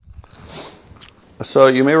So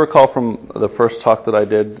you may recall from the first talk that I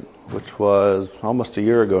did, which was almost a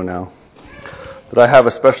year ago now, that I have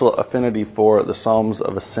a special affinity for the Psalms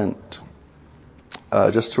of Ascent.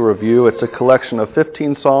 Just to review, it's a collection of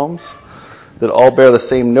 15 psalms that all bear the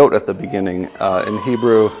same note at the beginning. In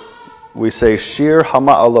Hebrew, we say Shir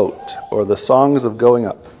HaMa'alot, or the songs of going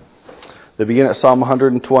up. They begin at Psalm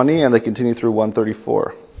 120 and they continue through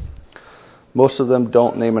 134. Most of them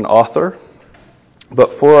don't name an author,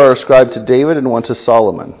 but 4 are ascribed to David and 1 to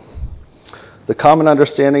Solomon. The common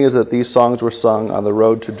understanding is that these songs were sung on the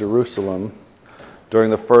road to Jerusalem during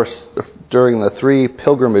the 3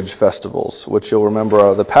 pilgrimage festivals, which you'll remember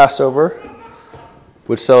are the Passover,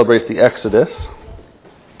 which celebrates the Exodus,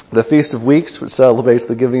 the Feast of Weeks, which celebrates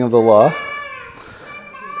the giving of the law,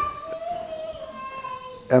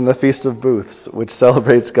 and the Feast of Booths, which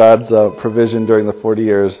celebrates God's provision during the 40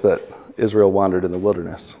 years that Israel wandered in the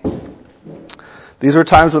wilderness. These were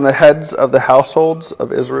times when the heads of the households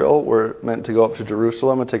of Israel were meant to go up to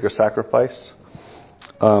Jerusalem and take a sacrifice.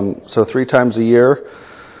 So 3 times a year,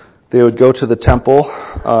 they would go to the temple,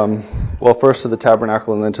 first to the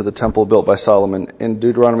tabernacle and then to the temple built by Solomon. In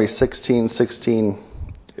Deuteronomy 16:16,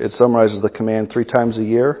 it summarizes the command: 3 times a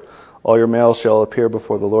year, all your males shall appear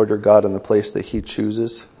before the Lord your God in the place that he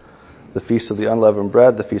chooses, the feast of the unleavened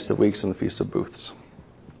bread, the feast of weeks, and the feast of booths.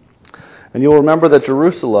 And you'll remember that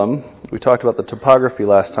Jerusalem, we talked about the topography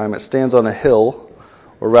last time, it stands on a hill,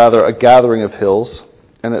 or rather a gathering of hills,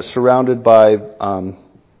 and it's surrounded by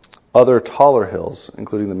other taller hills,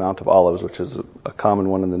 including the Mount of Olives, which is a common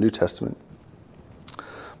one in the New Testament.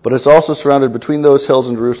 But it's also surrounded between those hills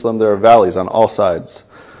and Jerusalem. There are valleys on all sides.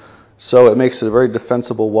 So it makes it a very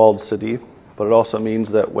defensible walled city, but it also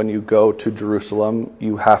means that when you go to Jerusalem,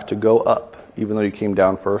 you have to go up. Even though you came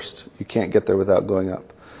down first, you can't get there without going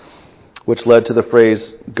up. Which led to the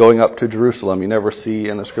phrase, going up to Jerusalem. You never see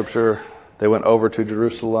in the scripture, they went over to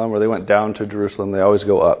Jerusalem or they went down to Jerusalem. They always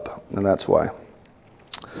go up, and that's why.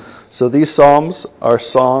 So these psalms are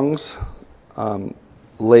songs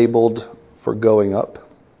labeled for going up.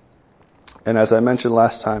 And as I mentioned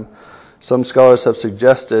last time, some scholars have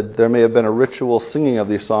suggested there may have been a ritual singing of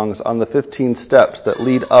these songs on the 15 steps that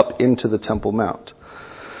lead up into the Temple Mount.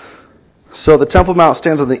 So the Temple Mount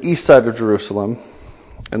stands on the east side of Jerusalem,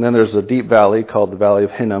 and then there's a deep valley called the Valley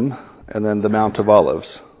of Hinnom, and then the Mount of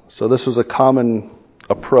Olives. So this was a common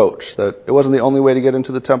approach, that it wasn't the only way to get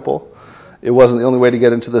into the temple. It wasn't the only way to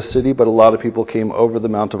get into the city, but a lot of people came over the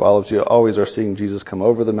Mount of Olives. You always are seeing Jesus come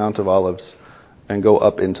over the Mount of Olives and go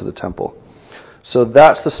up into the temple. So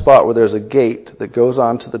that's the spot where there's a gate that goes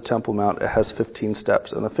on to the Temple Mount. It has 15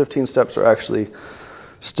 steps, and the 15 steps are actually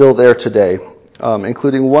still there today,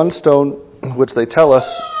 including one stone, which they tell us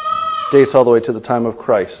dates all the way to the time of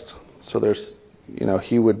Christ. So there's,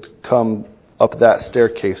 he would come up that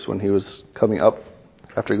staircase when he was coming up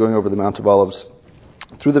after going over the Mount of Olives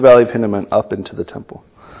through the Valley of Hinnom and up into the temple.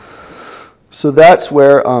 So that's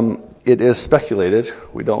where it is speculated,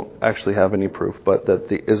 we don't actually have any proof, but that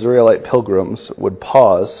the Israelite pilgrims would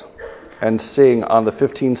pause and sing on the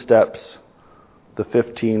 15 steps the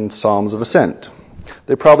 15 Psalms of Ascent.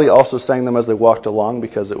 They probably also sang them as they walked along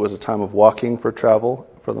because it was a time of walking for travel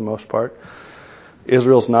for the most part.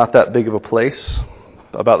 Israel's not that big of a place,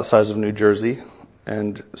 about the size of New Jersey,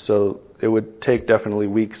 and so it would take definitely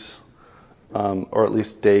weeks or at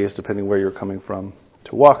least days, depending where you're coming from,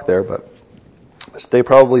 to walk there, but they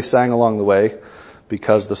probably sang along the way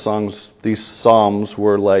because these psalms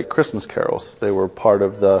were like Christmas carols. They were part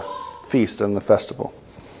of the feast and the festival.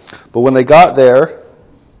 But when they got there,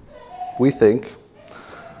 we think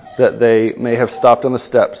that they may have stopped on the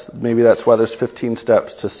steps. Maybe that's why there's 15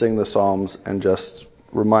 steps, to sing the psalms and just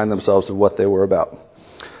remind themselves of what they were about.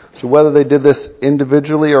 So whether they did this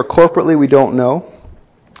individually or corporately, we don't know.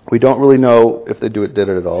 We don't really know if they did it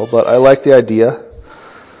at all, but I like the idea,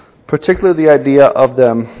 particularly the idea of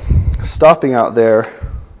them stopping out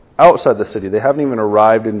there outside the city. They haven't even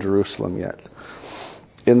arrived in Jerusalem yet.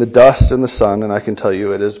 In the dust and the sun, and I can tell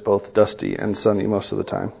you it is both dusty and sunny most of the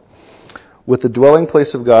time, with the dwelling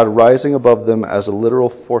place of God rising above them as a literal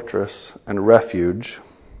fortress and refuge,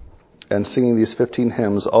 and singing these 15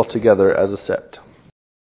 hymns all together as a set.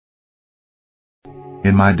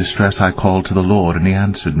 In my distress I called to the Lord, and he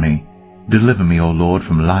answered me. Deliver me, O Lord,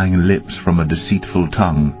 from lying lips, from a deceitful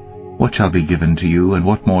tongue. What shall be given to you, and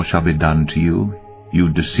what more shall be done to you, you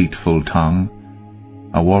deceitful tongue?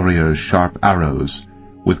 A warrior's sharp arrows,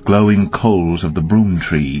 with glowing coals of the broom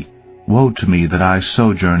tree. Woe to me that I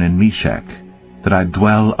sojourn in Meshech, that I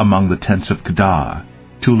dwell among the tents of Kedar.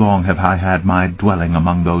 Too long have I had my dwelling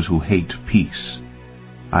among those who hate peace.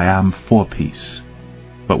 I am for peace,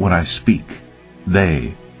 but when I speak,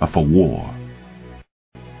 they are for war.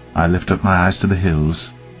 I lift up my eyes to the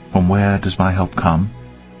hills. From where does my help come?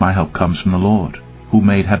 My help comes from the Lord, who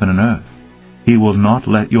made heaven and earth. He will not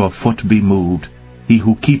let your foot be moved. He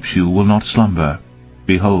who keeps you will not slumber.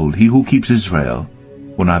 Behold, he who keeps Israel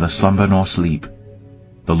will neither slumber nor sleep.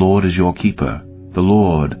 The Lord is your keeper. The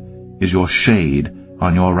Lord is your shade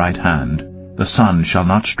on your right hand. The sun shall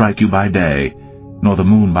not strike you by day, nor the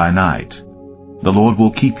moon by night. The Lord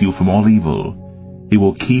will keep you from all evil. He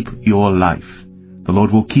will keep your life. The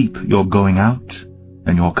Lord will keep your going out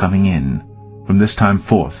and your coming in, from this time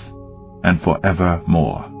forth and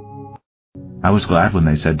forevermore. I was glad when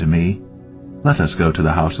they said to me, Let us go to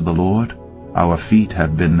the house of the Lord. Our feet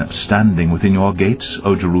have been standing within your gates,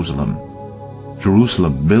 O Jerusalem.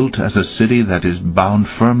 Jerusalem, built as a city that is bound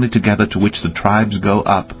firmly together, to which the tribes go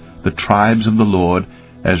up, the tribes of the Lord,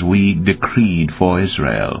 as we decreed for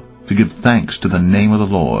Israel, to give thanks to the name of the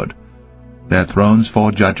Lord. Their thrones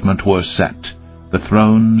for judgment were set, the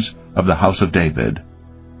thrones of the house of David.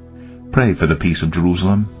 Pray for the peace of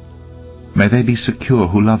Jerusalem. May they be secure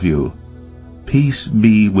who love you. Peace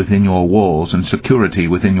be within your walls, and security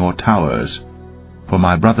within your towers. For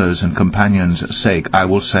my brothers' and companions' sake I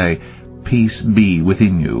will say, Peace be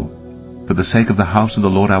within you. For the sake of the house of the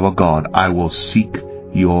Lord our God I will seek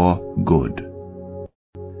your good.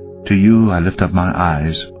 To you I lift up my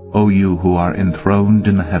eyes, O you who are enthroned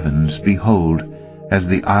in the heavens. Behold, as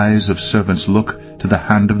the eyes of servants look to the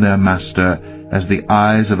hand of their master, as the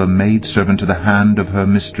eyes of a maidservant to the hand of her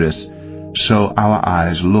mistress, so our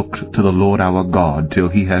eyes look to the Lord our God, till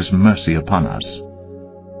he has mercy upon us.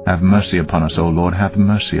 Have mercy upon us, O Lord, have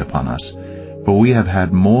mercy upon us, for we have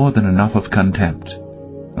had more than enough of contempt.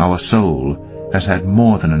 Our soul has had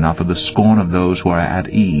more than enough of the scorn of those who are at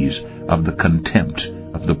ease, of the contempt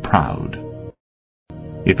of the proud.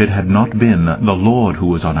 If it had not been the Lord who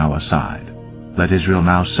was on our side, let Israel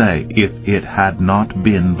now say, if it had not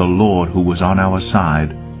been the Lord who was on our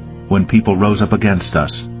side, when people rose up against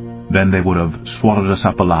us, then they would have swallowed us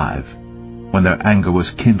up alive. When their anger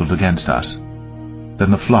was kindled against us,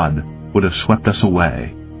 then the flood would have swept us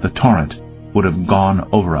away, the torrent would have gone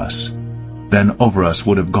over us, then over us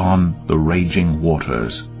would have gone the raging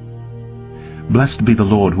waters. Blessed be the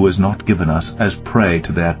Lord who has not given us as prey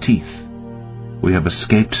to their teeth. We have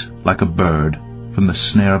escaped like a bird from the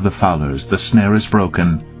snare of the fowlers. The snare is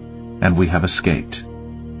broken, and we have escaped.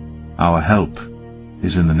 Our help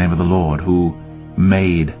is in the name of the Lord, who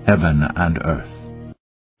made heaven and earth.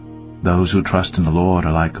 Those who trust in the Lord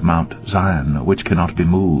are like Mount Zion, which cannot be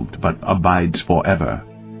moved, but abides forever.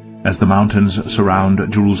 As the mountains surround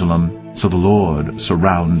Jerusalem, so the Lord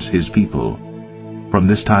surrounds his people, from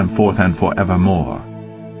this time forth and forevermore.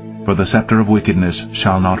 For the scepter of wickedness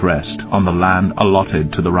shall not rest on the land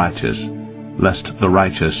allotted to the righteous, lest the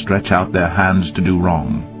righteous stretch out their hands to do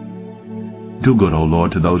wrong. Do good, O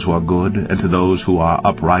Lord, to those who are good, and to those who are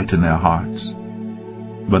upright in their hearts.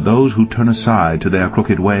 But those who turn aside to their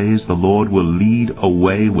crooked ways, the Lord will lead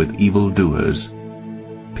away with evildoers.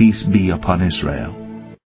 Peace be upon Israel.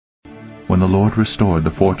 When the Lord restored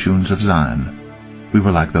the fortunes of Zion, we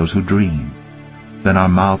were like those who dream. Then our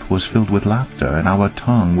mouth was filled with laughter, and our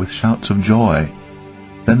tongue with shouts of joy.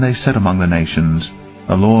 Then they said among the nations,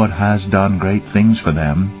 The Lord has done great things for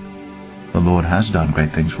them. The Lord has done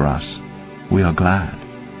great things for us. We are glad.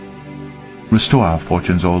 Restore our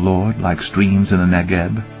fortunes, O Lord, like streams in the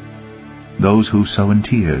Negeb. Those who sow in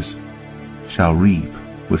tears shall reap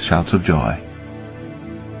with shouts of joy.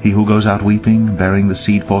 He who goes out weeping, bearing the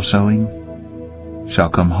seed for sowing, shall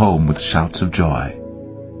come home with shouts of joy,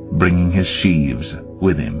 bringing his sheaves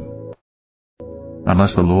with him.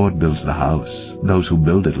 Unless the Lord builds the house, those who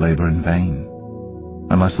build it labor in vain.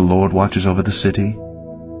 Unless the Lord watches over the city,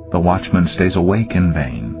 the watchman stays awake in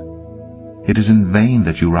vain. It is in vain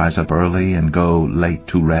that you rise up early and go late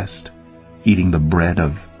to rest, eating the bread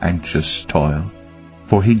of anxious toil.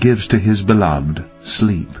 For he gives to his beloved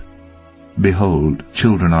sleep. Behold,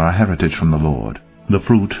 children are a heritage from the Lord, the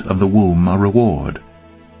fruit of the womb a reward.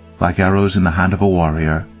 Like arrows in the hand of a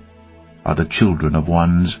warrior are the children of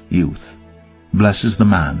one's youth. Blessed is the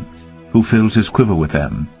man who fills his quiver with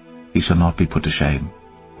them. He shall not be put to shame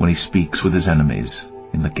when he speaks with his enemies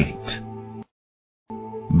in the gate.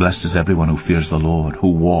 Blessed is everyone who fears the Lord, who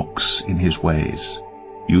walks in his ways.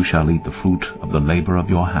 You shall eat the fruit of the labor of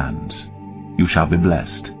your hands. You shall be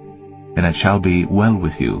blessed, and it shall be well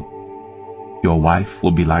with you. Your wife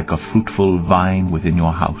will be like a fruitful vine within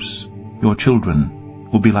your house. Your children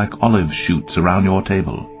will be like olive shoots around your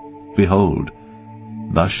table. Behold,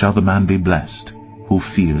 thus shall the man be blessed who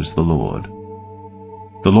fears the Lord.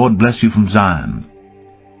 The Lord bless you from Zion.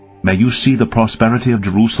 May you see the prosperity of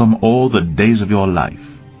Jerusalem all the days of your life.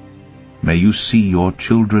 May you see your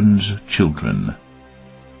children's children.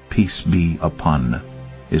 Peace be upon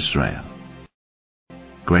Israel.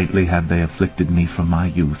 Greatly have they afflicted me from my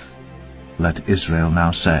youth. Let Israel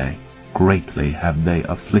now say, Greatly have they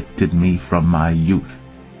afflicted me from my youth.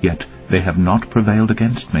 Yet they have not prevailed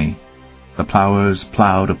against me. The plowers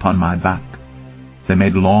plowed upon my back. They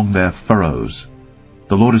made long their furrows.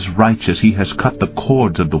 The Lord is righteous. He has cut the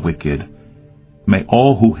cords of the wicked. May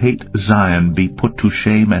all who hate Zion be put to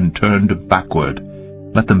shame and turned backward.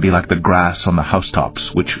 Let them be like the grass on the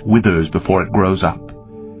housetops, which withers before it grows up,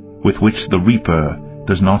 with which the reaper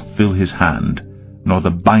does not fill his hand, nor the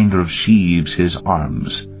binder of sheaves his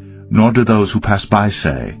arms. Nor do those who pass by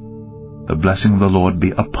say, The blessing of the Lord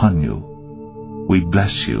be upon you. We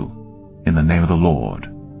bless you in the name of the Lord.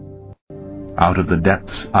 Out of the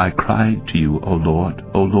depths I cried to you, O Lord.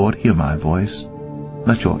 O Lord, hear my voice.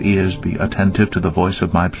 Let your ears be attentive to the voice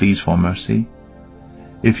of my pleas for mercy.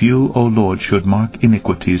 If you, O Lord, should mark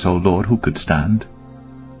iniquities, O Lord, who could stand?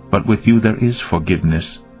 But with you there is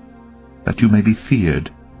forgiveness, that you may be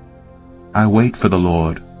feared. I wait for the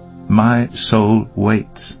Lord. My soul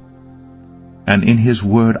waits, and in his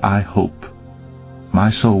word I hope. My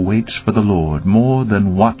soul waits for the Lord, more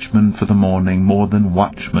than watchmen for the morning, more than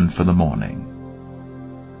watchmen for the morning.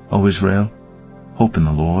 O Israel, hope in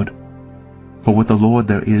the Lord. For with the Lord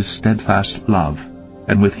there is steadfast love,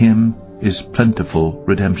 and with him is plentiful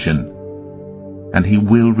redemption, and he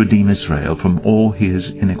will redeem Israel from all his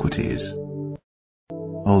iniquities.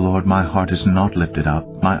 O Lord, my heart is not lifted up,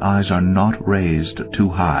 my eyes are not raised too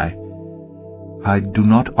high. I do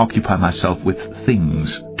not occupy myself with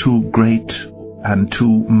things too great and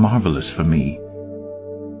too marvelous for me.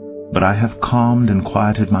 But I have calmed and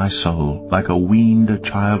quieted my soul, like a weaned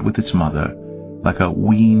child with its mother. Like a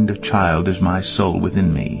weaned child is my soul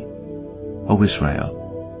within me. O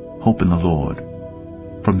Israel, hope in the Lord,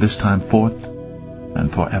 from this time forth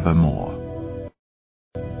and forevermore.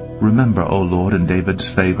 Remember, O Lord, in David's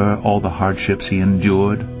favor all the hardships he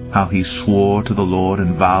endured, how he swore to the Lord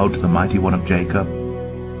and vowed to the Mighty One of Jacob,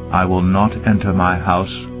 I will not enter my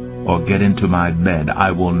house or get into my bed.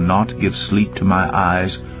 I will not give sleep to my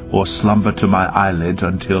eyes or slumber to my eyelids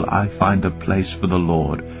until I find a place for the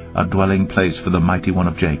Lord, a dwelling place for the Mighty One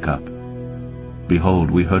of Jacob.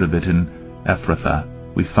 Behold, we heard of it in Ephrathah,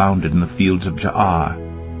 we found it in the fields of Jaar.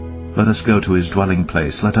 Let us go to his dwelling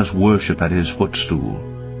place, let us worship at his footstool.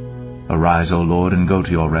 Arise, O Lord, and go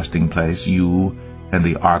to your resting place, you and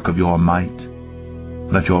the ark of your might.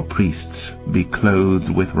 Let your priests be clothed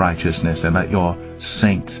with righteousness, and let your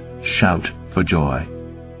saints shout for joy.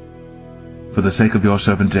 For the sake of your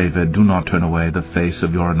servant David, do not turn away the face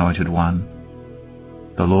of your anointed one.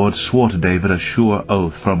 The Lord swore to David a sure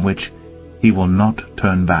oath from which he will not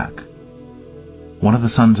turn back. One of the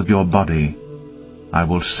sons of your body I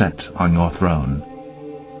will set on your throne.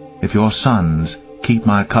 If your sons keep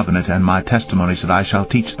my covenant and my testimonies that I shall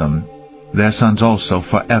teach them, their sons also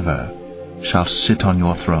forever shall sit on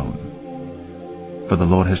your throne. For the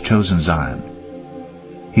Lord has chosen Zion.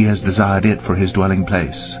 He has desired it for his dwelling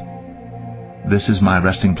place. This is my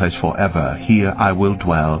resting place forever. Here I will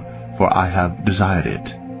dwell, for I have desired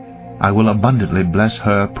it. I will abundantly bless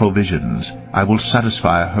her provisions. I will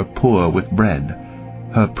satisfy her poor with bread.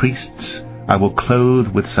 Her priests I will clothe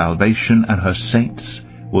with salvation, and her saints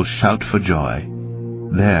will shout for joy.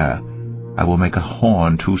 There I will make a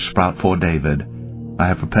horn to sprout for David. I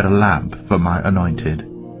have prepared a lamp for my anointed.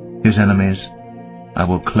 His enemies I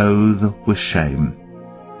will clothe with shame,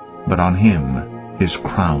 but on him his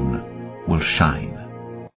crown will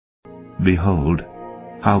shine. Behold,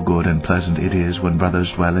 how good and pleasant it is when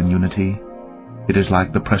brothers dwell in unity. It is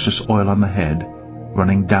like the precious oil on the head,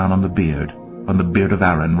 running down on the beard of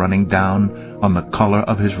Aaron, running down on the collar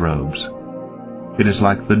of his robes. It is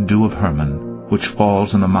like the dew of Hermon, which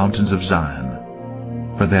falls on the mountains of Zion.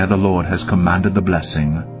 For there the Lord has commanded the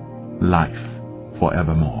blessing, life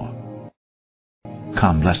forevermore.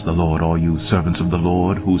 Come, bless the Lord, all you servants of the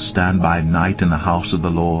Lord, who stand by night in the house of the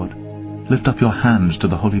Lord. Lift up your hands to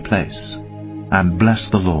the holy place, and bless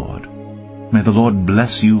the Lord. May the Lord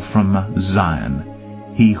bless you from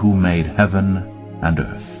Zion, he who made heaven and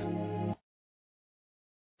earth.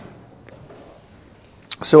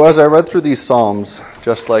 So as I read through these Psalms,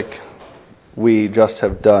 just like we just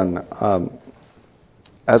have done,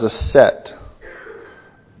 as a set,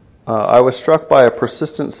 I was struck by a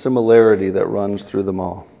persistent similarity that runs through them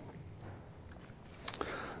all.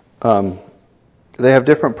 They have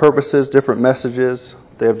different purposes, different messages,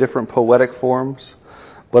 they have different poetic forms,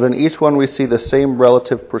 but in each one we see the same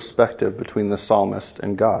relative perspective between the psalmist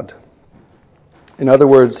and God. In other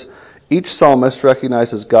words, each psalmist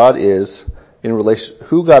recognizes God is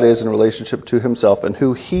who God is in relationship to himself and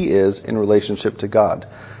who he is in relationship to God.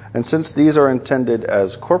 And since these are intended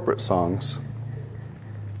as corporate songs,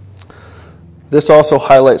 this also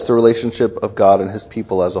highlights the relationship of God and his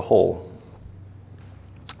people as a whole.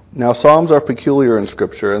 Now, psalms are peculiar in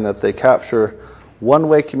Scripture in that they capture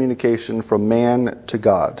one-way communication from man to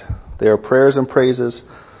God. They are prayers and praises,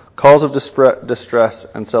 calls of distress,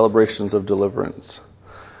 and celebrations of deliverance.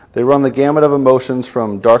 They run the gamut of emotions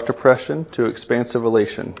from dark depression to expansive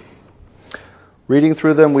elation. Reading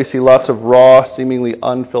through them, we see lots of raw, seemingly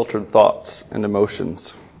unfiltered thoughts and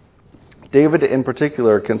emotions. David, in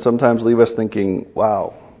particular, can sometimes leave us thinking,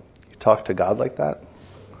 wow, you talk to God like that?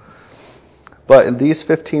 But in these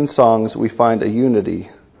 15 songs, we find a unity,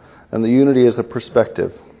 and the unity is the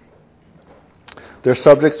perspective. Their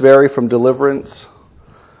subjects vary from deliverance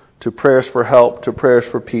to prayers for help, to prayers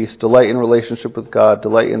for peace, delight in relationship with God,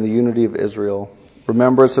 delight in the unity of Israel,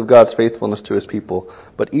 remembrance of God's faithfulness to his people.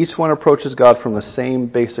 But each one approaches God from the same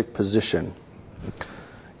basic position.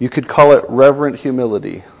 You could call it reverent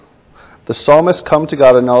humility. The psalmists come to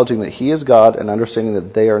God acknowledging that he is God and understanding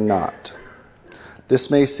that they are not.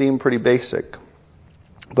 This may seem pretty basic,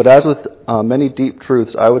 but as with many deep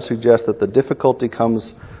truths, I would suggest that the difficulty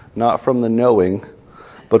comes not from the knowing,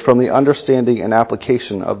 but from the understanding and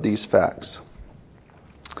application of these facts.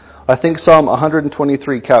 I think Psalm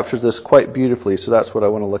 123 captures this quite beautifully, so that's what I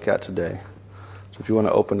want to look at today. So if you want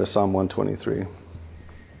to open to Psalm 123.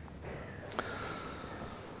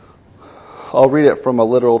 I'll read it from a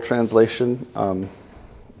literal translation.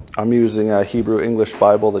 I'm using a Hebrew English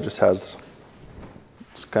Bible that just has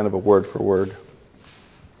it's kind of a word for word.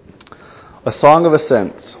 A song of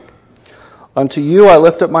ascents. Unto you I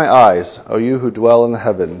lift up my eyes, O you who dwell in the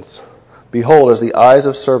heavens. Behold, as the eyes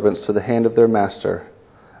of servants to the hand of their master,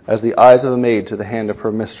 as the eyes of a maid to the hand of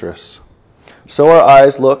her mistress. So our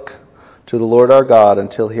eyes look to the Lord our God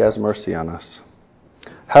until he has mercy on us.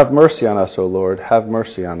 Have mercy on us, O Lord, have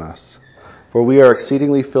mercy on us. For we are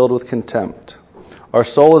exceedingly filled with contempt. Our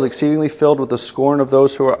soul is exceedingly filled with the scorn of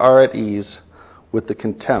those who are at ease, with the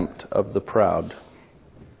contempt of the proud.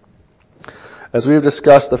 As we have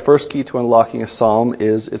discussed, the first key to unlocking a psalm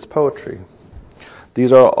is its poetry.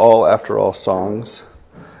 These are all, after all, songs,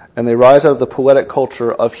 and they rise out of the poetic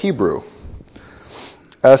culture of Hebrew.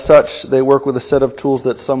 As such, they work with a set of tools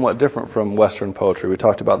that's somewhat different from Western poetry. We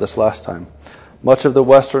talked about this last time. Much of the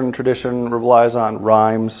Western tradition relies on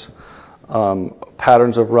rhymes,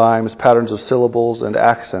 patterns of syllables, and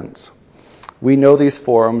accents. We know these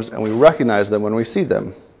forms, and we recognize them when we see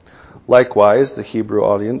them. Likewise, the Hebrew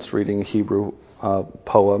audience reading a Hebrew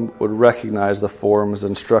poem would recognize the forms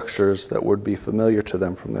and structures that would be familiar to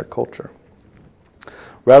them from their culture.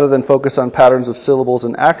 Rather than focus on patterns of syllables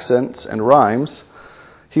and accents and rhymes,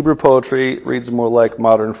 Hebrew poetry reads more like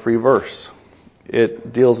modern free verse.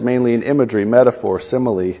 It deals mainly in imagery, metaphor,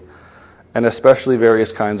 simile, and especially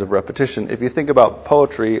various kinds of repetition. If you think about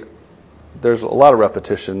poetry, there's a lot of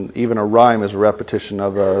repetition. Even a rhyme is a repetition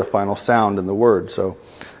of a final sound in the word. So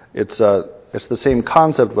it's the same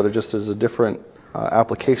concept, but it just is a different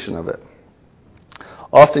application of it.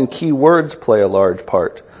 Often key words play a large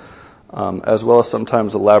part, as well as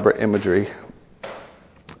sometimes elaborate imagery.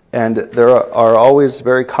 And there are always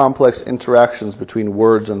very complex interactions between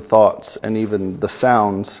words and thoughts, and even the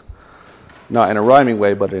sounds, not in a rhyming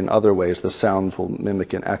way, but in other ways. The sounds will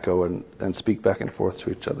mimic and echo and speak back and forth to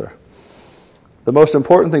each other. The most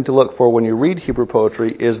important thing to look for when you read Hebrew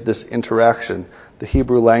poetry is this interaction. The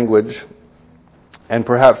Hebrew language, and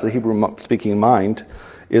perhaps the Hebrew-speaking mind,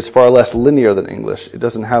 is far less linear than English. It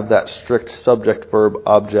doesn't have that strict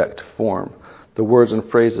subject-verb-object form. The words and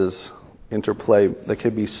phrases interplay. They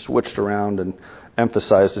can be switched around and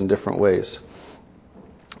emphasized in different ways.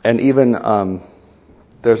 And even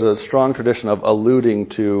there's a strong tradition of alluding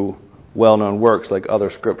to well-known works like other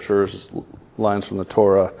scriptures, lines from the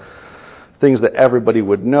Torah, things that everybody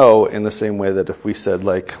would know, in the same way that if we said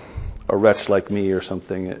like a wretch like me or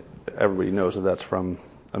something, everybody knows that that's from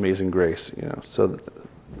Amazing Grace. So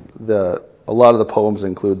a lot of the poems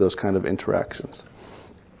include those kind of interactions.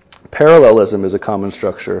 Parallelism is a common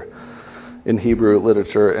structure in Hebrew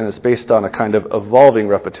literature, and it's based on a kind of evolving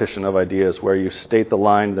repetition of ideas where you state the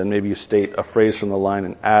line, then maybe you state a phrase from the line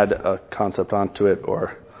and add a concept onto it,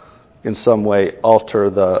 or in some way alter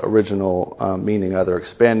the original meaning, either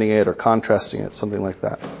expanding it or contrasting it, something like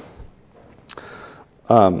that.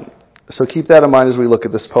 So keep that in mind as we look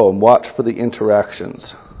at this poem. Watch for the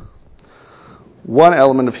interactions. One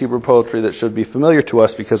element of Hebrew poetry that should be familiar to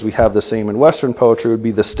us, because we have the same in Western poetry, would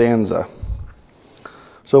be the stanza.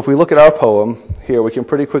 So if we look at our poem here, we can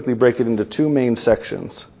pretty quickly break it into two main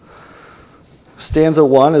sections. Stanza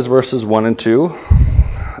 1 is verses 1 and 2,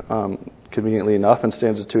 conveniently enough, and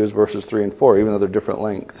stanza 2 is verses 3 and 4, even though they're different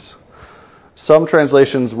lengths. Some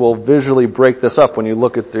translations will visually break this up. When you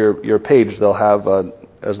look at your page, they'll have,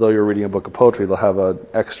 as though you're reading a book of poetry, they'll have an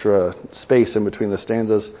extra space in between the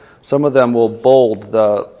stanzas. Some of them will bold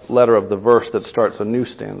the letter of the verse that starts a new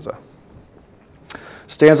stanza.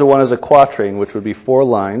 Stanza 1 is a quatrain, which would be 4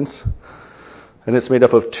 lines, and it's made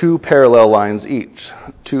up of 2 parallel lines each.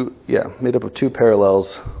 Made up of 2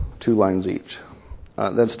 parallels, 2 lines each.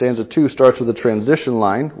 Then stanza 2 starts with a transition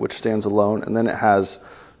line, which stands alone, and then it has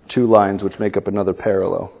 2 lines which make up another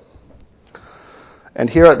parallel. And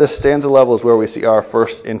here at this stanza level is where we see our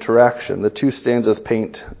first interaction. The 2 stanzas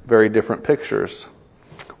paint very different pictures.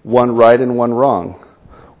 One right and one wrong.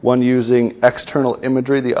 One using external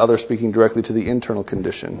imagery, the other speaking directly to the internal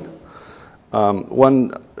condition.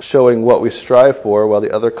 One showing what we strive for, while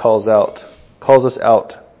the other calls us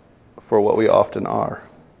out for what we often are.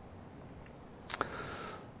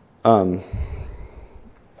 And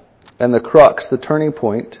the crux, the turning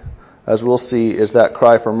point, as we'll see, is that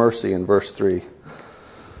cry for mercy in verse 3.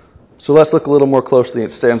 So let's look a little more closely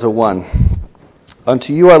at stanza 1.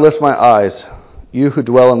 Unto you I lift my eyes, you who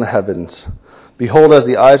dwell in the heavens. Behold, as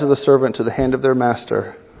the eyes of the servant to the hand of their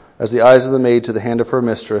master, as the eyes of the maid to the hand of her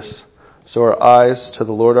mistress, so our eyes to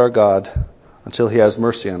the Lord our God, until he has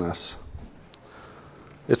mercy on us.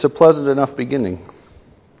 It's a pleasant enough beginning.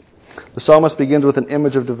 The psalmist begins with an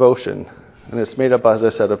image of devotion, and it's made up, as I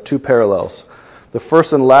said, of 2 parallels. The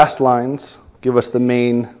first and last lines give us the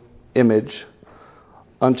main image.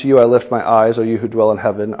 Unto you I lift my eyes, O you who dwell in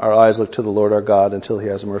heaven. Our eyes look to the Lord our God until he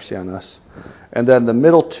has mercy on us. And then the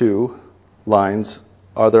middle 2 lines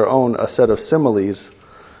are their own a set of similes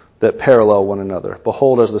that parallel one another.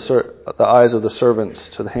 Behold, as the eyes of the servants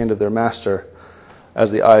to the hand of their master,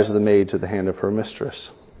 as the eyes of the maid to the hand of her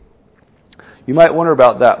mistress. You might wonder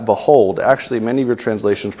about that behold. Actually, many of your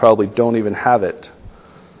translations probably don't even have it.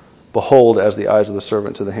 Behold, as the eyes of the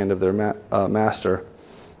servant to the hand of their master.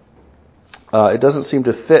 It doesn't seem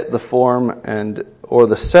to fit the form or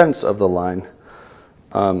the sense of the line,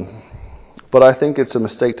 but I think it's a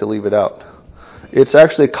mistake to leave it out. It's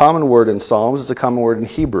actually a common word in Psalms. It's a common word in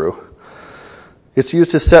Hebrew. It's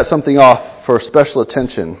used to set something off for special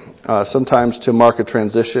attention, sometimes to mark a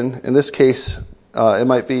transition. In this case, it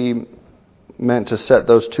might be meant to set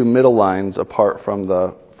those 2 middle lines apart from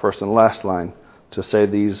the first and last line, to say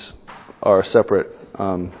these are a separate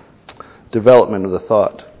development of the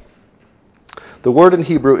thought. The word in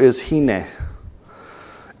Hebrew is hine.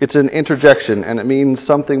 It's an interjection, and it means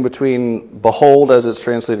something between behold, as it's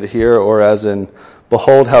translated here, or as in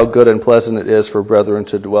behold how good and pleasant it is for brethren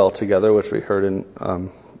to dwell together, which we heard in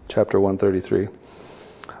chapter 133.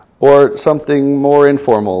 Or something more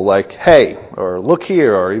informal, like hey, or look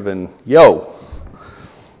here, or even yo.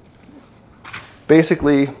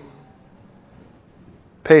 Basically,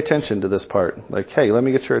 pay attention to this part. Like, hey, let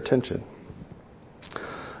me get your attention.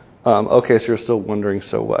 Okay, so you're still wondering,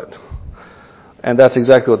 so what? And that's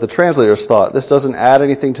exactly what the translators thought. This doesn't add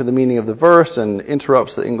anything to the meaning of the verse and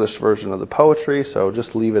interrupts the English version of the poetry, so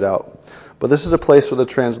just leave it out. But this is a place where the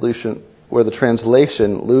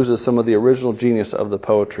translation loses some of the original genius of the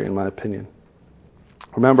poetry, in my opinion.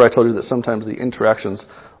 Remember, I told you that sometimes the interactions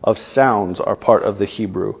of sounds are part of the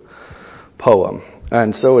Hebrew poem,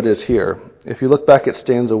 and so it is here. If you look back at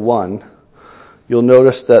stanza 1, you'll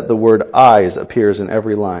notice that the word eyes appears in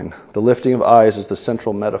every line. The lifting of eyes is the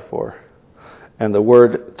central metaphor. And the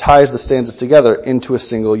word ties the stanzas together into a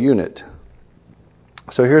single unit.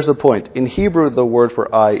 So here's the point. In Hebrew, the word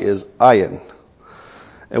for eye is ayin.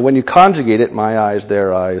 And when you conjugate it, my eyes,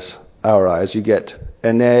 their eyes, our eyes, you get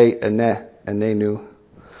ene, enenu.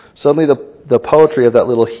 Suddenly the poetry of that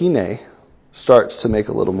little hine starts to make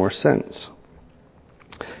a little more sense.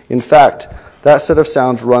 In fact, that set of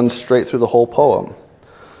sounds runs straight through the whole poem.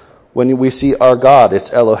 When we see our God, it's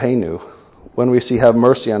Eloheinu. When we see have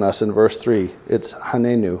mercy on us in verse 3, it's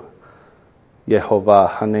Hanenu,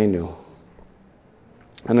 Yehovah Hanenu.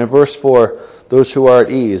 And in verse 4, those who are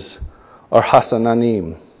at ease are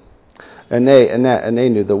Hasananim.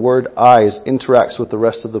 Enenu, the word eyes interacts with the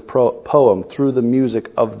rest of the poem through the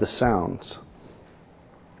music of the sounds.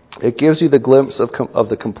 It gives you the glimpse of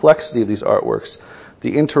the complexity of these artworks.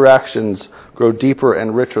 The interactions grow deeper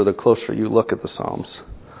and richer the closer you look at the Psalms.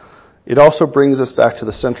 It also brings us back to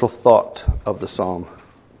the central thought of the psalm.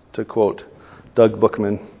 To quote Doug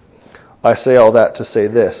Bookman, I say all that to say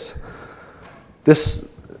this.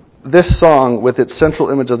 This song, with its central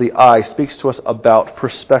image of the eye, speaks to us about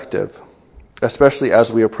perspective, especially as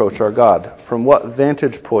we approach our God. From what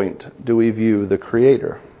vantage point do we view the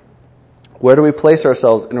Creator? Where do we place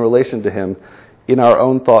ourselves in relation to Him in our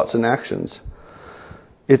own thoughts and actions.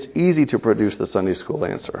 It's easy to produce the Sunday school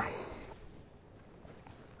answer.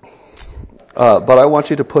 But I want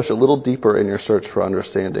you to push a little deeper in your search for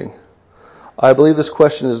understanding. I believe this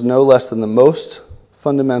question is no less than the most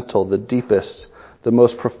fundamental, the deepest, the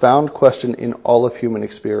most profound question in all of human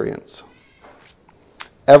experience.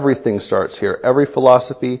 Everything starts here. Every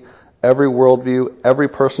philosophy, every worldview, every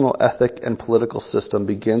personal ethic and political system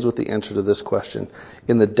begins with the answer to this question.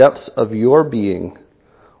 In the depths of your being,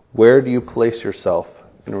 where do you place yourself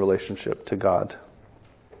in relationship to God?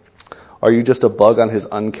 Are you just a bug on his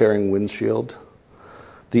uncaring windshield?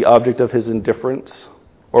 The object of his indifference?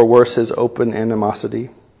 Or worse, his open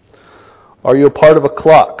animosity? Are you a part of a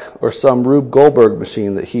clock or some Rube Goldberg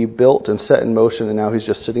machine that he built and set in motion and now he's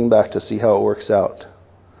just sitting back to see how it works out?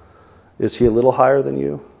 Is he a little higher than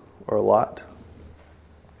you or a lot?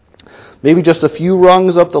 Maybe just a few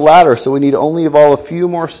rungs up the ladder, so we need only evolve a few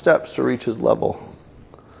more steps to reach his level.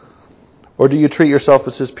 Or do you treat yourself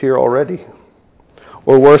as his peer already?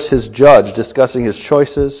 Or worse, his judge, discussing his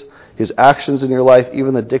choices, his actions in your life,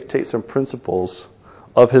 even the dictates and principles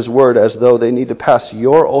of his word as though they need to pass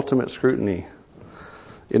your ultimate scrutiny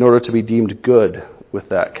in order to be deemed good with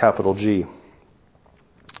that capital G.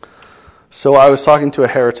 So I was talking to a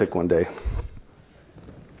heretic one day.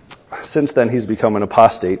 Since then he's become an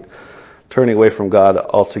apostate, turning away from God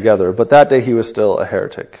altogether. But that day he was still a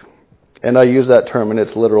heretic. And I use that term in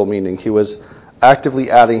its literal meaning. He was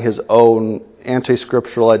actively adding his own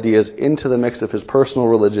anti-scriptural ideas into the mix of his personal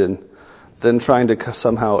religion, then trying to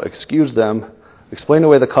somehow excuse them, explain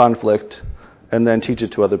away the conflict, and then teach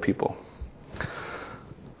it to other people.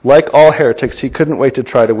 Like all heretics, he couldn't wait to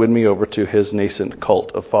try to win me over to his nascent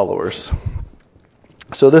cult of followers.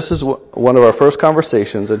 So this is one of our first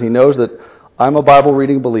conversations, and he knows that I'm a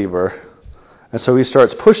Bible-reading believer, and so he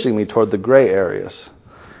starts pushing me toward the gray areas,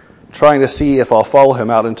 trying to see if I'll follow him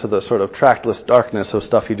out into the sort of trackless darkness of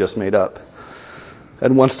stuff he just made up,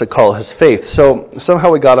 and wants to call his faith. So somehow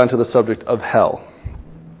we got onto the subject of hell.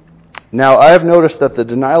 Now, I have noticed that the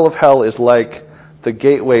denial of hell is like the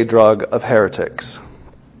gateway drug of heretics.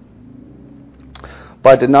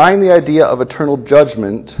 By denying the idea of eternal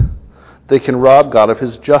judgment, they can rob God of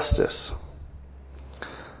his justice.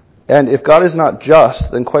 And if God is not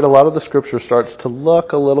just, then quite a lot of the scripture starts to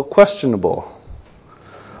look a little questionable,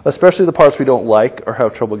 especially the parts we don't like or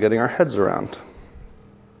have trouble getting our heads around.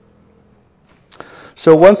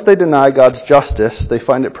 So once they deny God's justice, they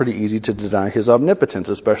find it pretty easy to deny his omnipotence,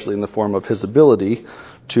 especially in the form of his ability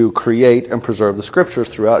to create and preserve the scriptures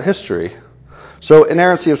throughout history. So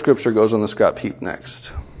inerrancy of scripture goes on the scrap heap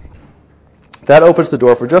next. That opens the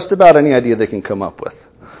door for just about any idea they can come up with.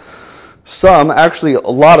 Some, actually a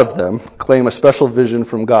lot of them, claim a special vision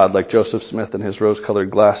from God, like Joseph Smith and his rose-colored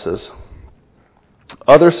glasses.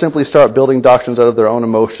 Others simply start building doctrines out of their own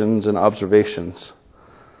emotions and observations.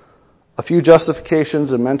 A few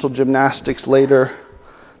justifications and mental gymnastics later,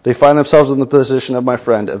 they find themselves in the position of my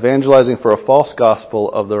friend, evangelizing for a false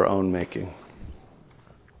gospel of their own making.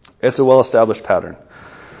 It's a well-established pattern.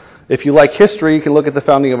 If you like history, you can look at the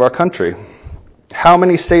founding of our country. How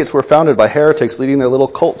many states were founded by heretics leading their little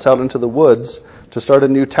cults out into the woods to start a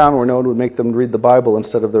new town where no one would make them read the Bible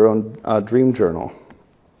instead of their own dream journal?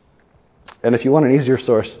 And if you want an easier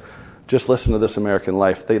source, just listen to This American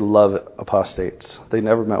Life. They love apostates. They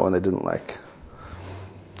never met one they didn't like.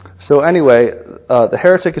 So anyway, the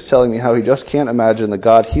heretic is telling me how he just can't imagine the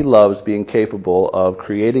God he loves being capable of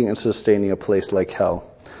creating and sustaining a place like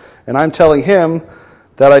hell. And I'm telling him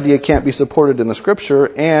that idea can't be supported in the scripture,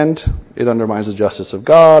 and it undermines the justice of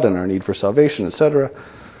God and our need for salvation, etc.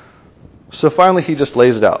 So finally he just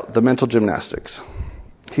lays it out, the mental gymnastics.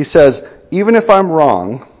 He says, even if I'm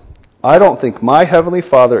wrong, I don't think my Heavenly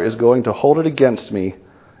Father is going to hold it against me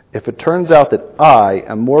if it turns out that I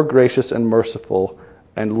am more gracious and merciful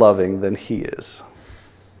and loving than He is.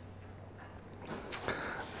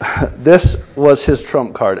 This was his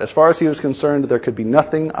trump card. As far as he was concerned, there could be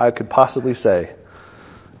nothing I could possibly say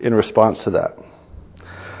in response to that.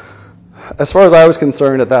 As far as I was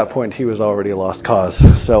concerned, at that point, he was already a lost cause,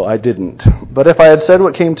 so I didn't. But if I had said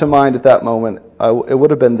what came to mind at that moment, it would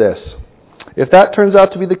have been this. If that turns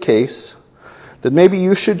out to be the case, then maybe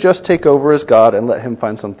you should just take over as God and let him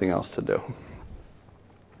find something else to do.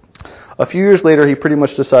 A few years later, he pretty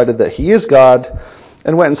much decided that he is God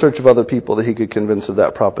and went in search of other people that he could convince of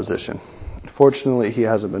that proposition. Fortunately, he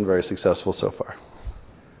hasn't been very successful so far.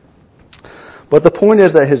 But the point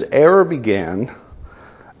is that his error began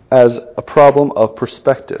as a problem of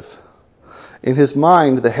perspective. In his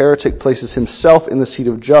mind, the heretic places himself in the seat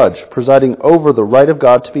of judge, presiding over the right of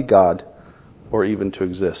God to be God, or even to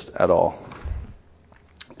exist at all.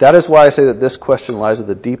 That is why I say that this question lies at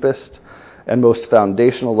the deepest and most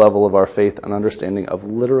foundational level of our faith and understanding of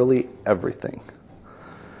literally everything.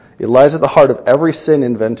 It lies at the heart of every sin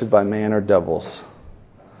invented by man or devils.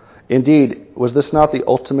 Indeed, was this not the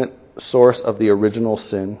ultimate source of the original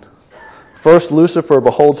sin? First, Lucifer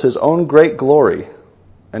beholds his own great glory,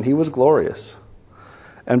 and he was glorious,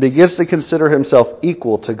 and begins to consider himself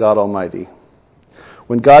equal to God Almighty.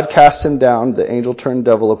 When God casts him down, the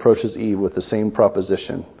angel-turned-devil approaches Eve with the same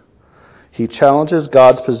proposition. He challenges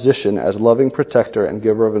God's position as loving protector and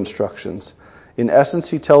giver of instructions. In essence,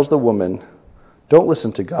 he tells the woman, don't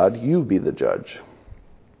listen to God, you be the judge.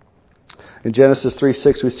 In Genesis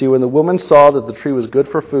 3:6, we see when the woman saw that the tree was good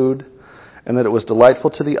for food, and that it was delightful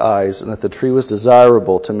to the eyes, and that the tree was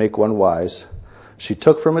desirable to make one wise, she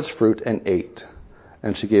took from its fruit and ate,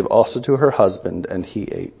 and she gave also to her husband, and he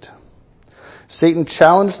ate. Satan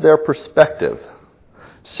challenged their perspective.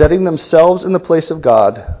 Setting themselves in the place of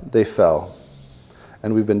God, they fell.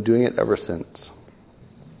 And we've been doing it ever since.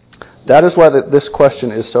 That is why this question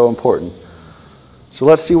is so important. So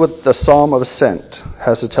let's see what the Psalm of Ascent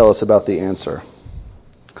has to tell us about the answer.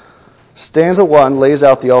 Stanza 1 lays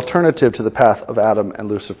out the alternative to the path of Adam and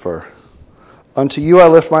Lucifer. Unto you I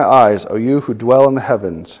lift my eyes, O you who dwell in the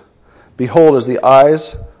heavens. Behold, as the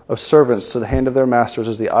eyes of servants to the hand of their masters,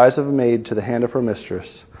 as the eyes of a maid to the hand of her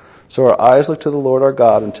mistress, so our eyes look to the Lord our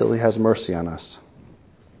God until he has mercy on us.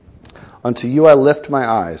 Unto you I lift my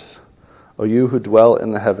eyes, O you who dwell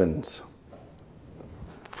in the heavens.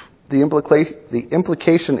 The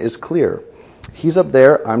implication is clear. He's up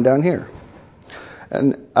there, I'm down here.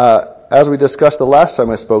 And as we discussed the last time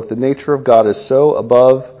I spoke, the nature of God is so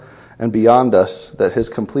above and beyond us that his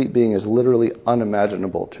complete being is literally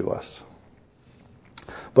unimaginable to us.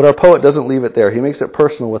 But our poet doesn't leave it there. He makes it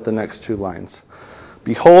personal with the next two lines.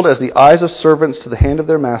 Behold, as the eyes of servants to the hand of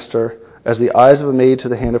their master, as the eyes of a maid to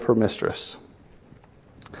the hand of her mistress.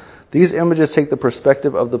 These images take the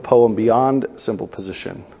perspective of the poem beyond simple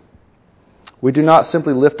position. We do not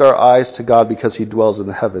simply lift our eyes to God because he dwells in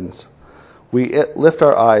the heavens. We lift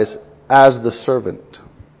our eyes as the servant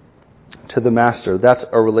to the master. That's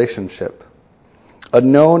a relationship, a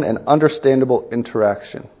known and understandable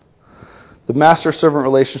interaction. The master-servant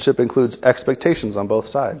relationship includes expectations on both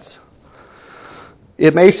sides.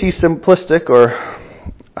 It may seem simplistic or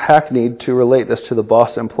hackneyed to relate this to the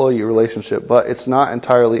boss-employee relationship, but it's not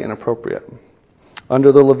entirely inappropriate.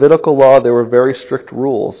 Under the Levitical law, there were very strict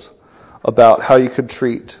rules about how you could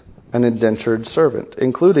treat an indentured servant,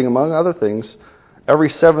 including, among other things, every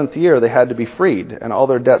 7th year they had to be freed and all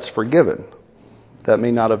their debts forgiven. That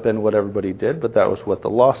may not have been what everybody did, but that was what the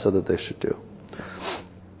law said that they should do.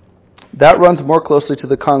 That runs more closely to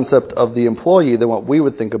the concept of the employee than what we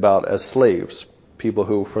would think about as slaves, people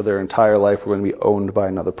who for their entire life were going to be owned by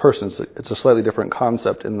another person. So it's a slightly different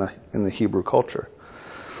concept in the Hebrew culture.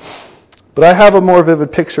 But I have a more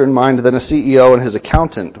vivid picture in mind than a CEO and his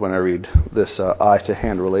accountant when I read this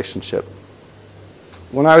eye-to-hand relationship.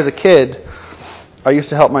 When I was a kid, I used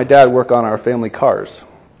to help my dad work on our family cars.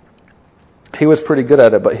 He was pretty good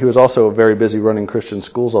at it, but he was also very busy running Christian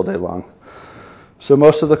schools all day long. So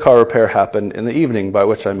most of the car repair happened in the evening, by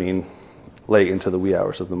which I mean late into the wee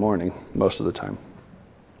hours of the morning, most of the time.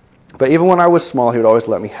 But even when I was small, he would always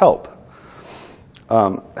let me help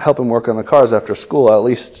him work on the cars after school, at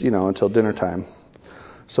least, until dinner time.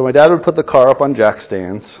 So my dad would put the car up on jack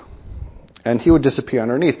stands, and he would disappear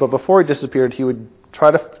underneath. But before he disappeared, he would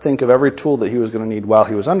try to think of every tool that he was going to need while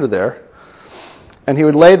he was under there, and he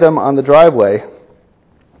would lay them on the driveway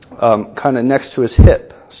kind of next to his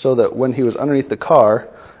hip, so that when he was underneath the car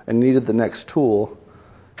and needed the next tool,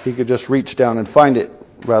 he could just reach down and find it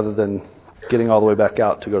rather than getting all the way back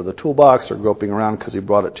out to go to the toolbox or groping around because he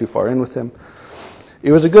brought it too far in with him.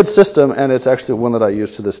 It was a good system, and it's actually one that I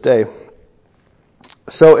use to this day.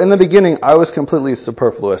 So in the beginning, I was completely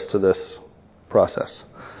superfluous to this process.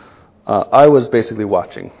 I was basically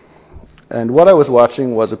watching. And what I was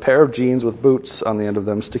watching was a pair of jeans with boots on the end of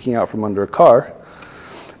them sticking out from under a car.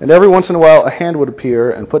 And every once in a while, a hand would appear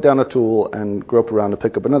and put down a tool and grope around to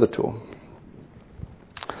pick up another tool.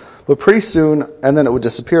 But pretty soon, and then it would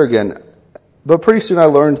disappear again. But pretty soon I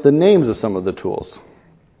learned the names of some of the tools.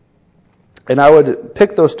 And I would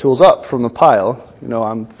pick those tools up from the pile.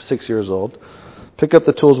 I'm 6 years old. Pick up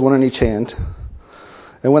the tools, one in each hand.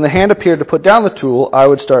 And when the hand appeared to put down the tool, I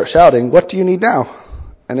would start shouting, "What do you need now?"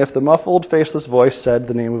 And if the muffled, faceless voice said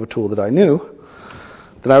the name of a tool that I knew,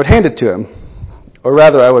 then I would hand it to him. Or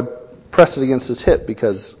rather, I would press it against his hip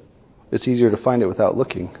because it's easier to find it without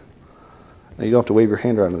looking. And you don't have to wave your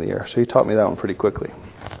hand around in the air. So he taught me that one pretty quickly.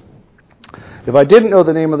 If I didn't know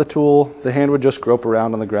the name of the tool, the hand would just grope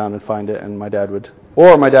around on the ground and find it, and my dad would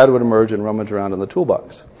Or my dad would emerge and rummage around in the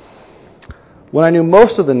toolbox. When I knew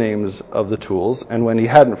most of the names of the tools, and when he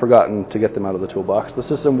hadn't forgotten to get them out of the toolbox, the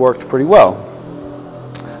system worked pretty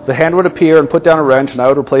well. The hand would appear and put down a wrench, and I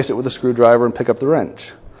would replace it with a screwdriver and pick up the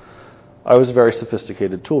wrench. I was a very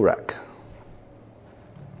sophisticated tool rack.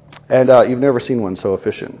 And you've never seen one so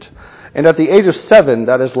efficient. And at the age of 7,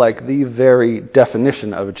 that is like the very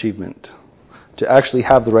definition of achievement, to actually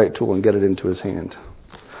have the right tool and get it into his hand.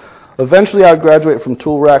 Eventually, I would graduate from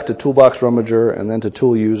tool rack to toolbox rummager, and then to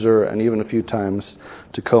tool user, and even a few times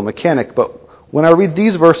to co-mechanic. But when I read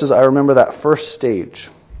these verses, I remember that first stage.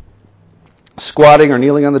 Squatting or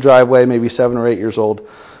kneeling on the driveway, maybe 7 or 8 years old,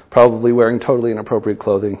 probably wearing totally inappropriate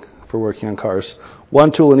clothing for working on cars.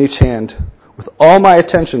 One tool in each hand, with all my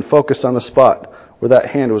attention focused on the spot where that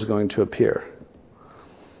hand was going to appear.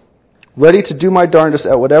 Ready to do my darndest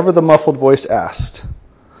at whatever the muffled voice asked.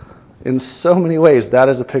 In so many ways, that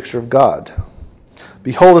is a picture of God.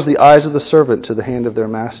 Behold, as the eyes of the servant to the hand of their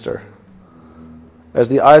master, as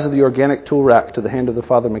the eyes of the organic tool rack to the hand of the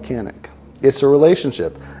father mechanic. It's a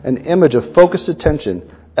relationship, an image of focused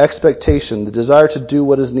attention, expectation, the desire to do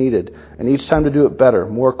what is needed, and each time to do it better,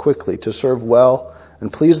 more quickly, to serve well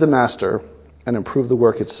and please the master and improve the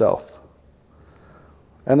work itself.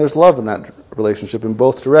 And there's love in that relationship in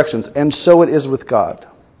both directions, and so it is with God.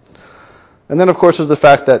 And then, of course, there's the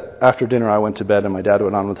fact that after dinner I went to bed and my dad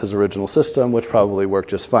went on with his original system, which probably worked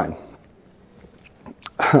just fine.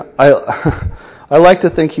 I like to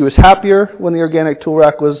think he was happier when the organic tool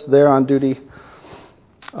rack was there on duty,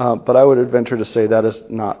 but I would venture to say that is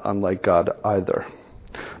not unlike God either.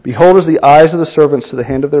 Behold, as the eyes of the servants to the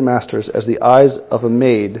hand of their masters, as the eyes of a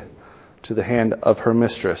maid to the hand of her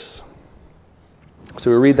mistress.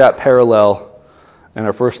 So we read that parallel, and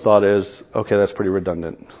our first thought is, okay, that's pretty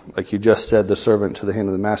redundant. Like you just said, the servant to the hand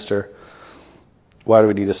of the master. Why do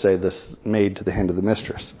we need to say this maid to the hand of the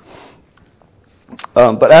mistress?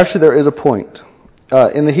 But actually there is a point.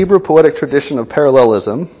 In the Hebrew poetic tradition of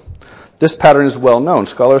parallelism, this pattern is well known.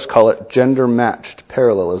 Scholars call it gender-matched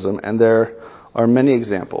parallelism, and there are many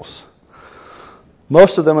examples.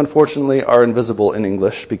 Most of them, unfortunately, are invisible in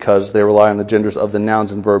English because they rely on the genders of the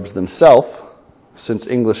nouns and verbs themselves. Since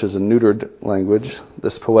English is a neutered language,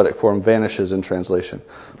 this poetic form vanishes in translation.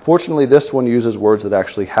 Fortunately, this one uses words that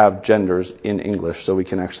actually have genders in English, so we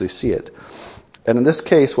can actually see it. And in this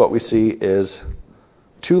case, what we see is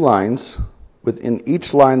 2 lines. Within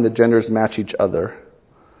each line, the genders match each other.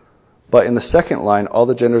 But in the second line, all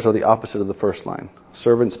the genders are the opposite of the first line.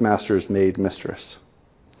 Servants, masters, maid, mistress.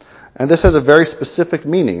 And this has a very specific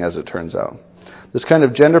meaning, as it turns out. This kind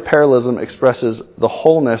of gender parallelism expresses the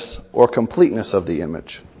wholeness or completeness of the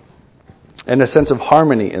image and a sense of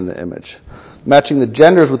harmony in the image. Matching the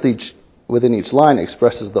genders within each line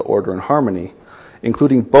expresses the order and harmony.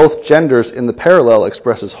 Including both genders in the parallel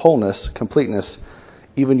expresses wholeness, completeness,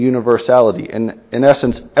 even universality. And in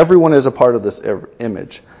essence, everyone is a part of this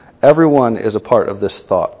image. Everyone is a part of this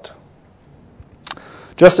thought.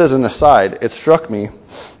 Just as an aside, it struck me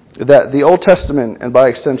that the Old Testament, and by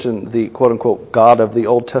extension the quote-unquote God of the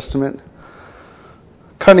Old Testament,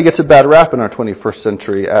 kind of gets a bad rap in our 21st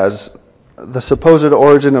century as the supposed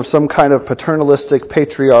origin of some kind of paternalistic,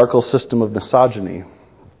 patriarchal system of misogyny.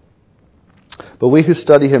 But we who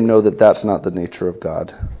study him know that that's not the nature of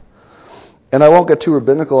God. And I won't get too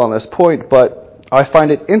rabbinical on this point, but I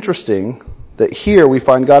find it interesting that here we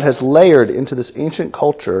find God has layered into this ancient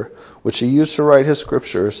culture, which he used to write his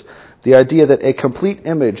scriptures, the idea that a complete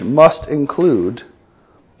image must include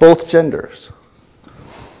both genders.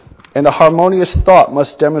 And a harmonious thought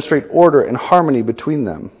must demonstrate order and harmony between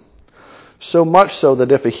them. So much so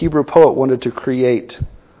that if a Hebrew poet wanted to create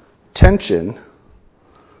tension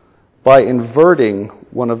by inverting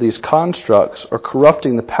one of these constructs or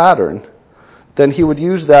corrupting the pattern, then he would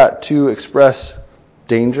use that to express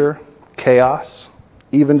danger, chaos,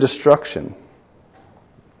 even destruction.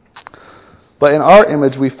 But in our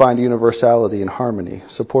image, we find universality and harmony,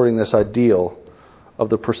 supporting this ideal of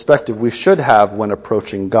the perspective we should have when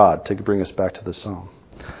approaching God, to bring us back to the psalm.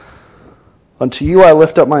 Unto you I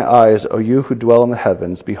lift up my eyes, O you who dwell in the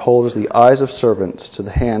heavens. Behold, as the eyes of servants to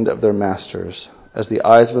the hand of their masters, as the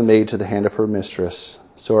eyes of a maid to the hand of her mistress,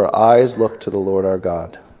 so our eyes look to the Lord our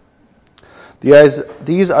God.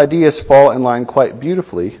 These ideas fall in line quite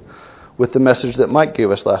beautifully with the message that Mike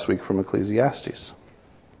gave us last week from Ecclesiastes.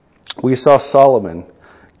 We saw Solomon,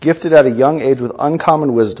 gifted at a young age with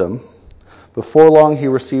uncommon wisdom. Before long he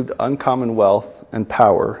received uncommon wealth and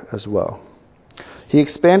power as well. He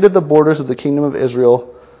expanded the borders of the kingdom of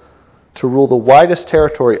Israel to rule the widest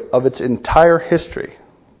territory of its entire history,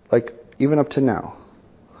 like even up to now,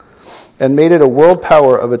 and made it a world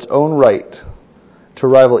power of its own right, to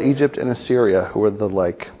rival Egypt and Assyria, who were the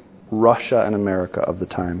Russia and America of the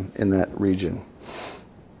time in that region.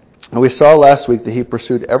 And we saw last week that he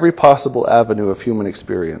pursued every possible avenue of human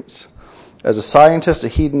experience. As a scientist, a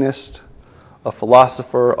hedonist, a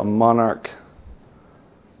philosopher, a monarch.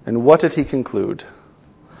 And what did he conclude?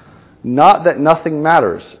 Not that nothing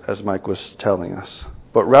matters, as Mike was telling us,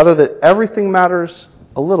 but rather that everything matters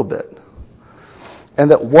a little bit. And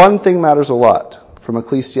that one thing matters a lot, from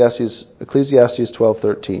Ecclesiastes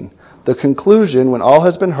 12:13. The conclusion, when all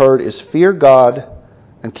has been heard, is fear God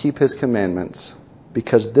and keep his commandments,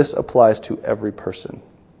 because this applies to every person.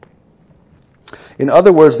 In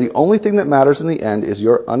other words, the only thing that matters in the end is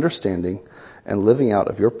your understanding and living out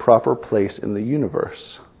of your proper place in the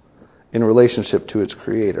universe in relationship to its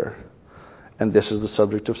creator. And this is the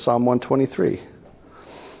subject of Psalm 123.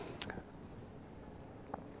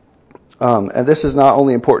 And this is not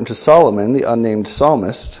only important to Solomon, the unnamed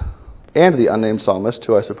psalmist, and the unnamed psalmist,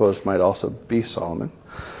 who I suppose might also be Solomon.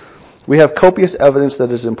 We have copious evidence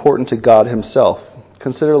that is important to God himself.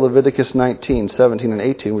 Consider Leviticus 19, 17, and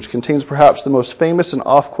 18, which contains perhaps the most famous and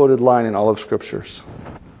oft-quoted line in all of Scriptures.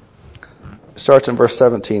 It starts in verse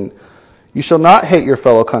 17. You shall not hate your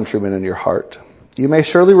fellow countrymen in your heart. You may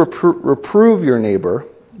surely reprove your neighbor,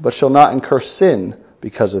 but shall not incur sin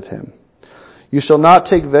because of him. You shall not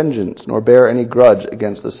take vengeance, nor bear any grudge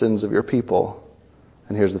against the sins of your people.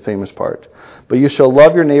 And here's the famous part. But you shall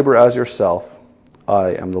love your neighbor as yourself.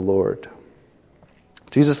 I am the Lord.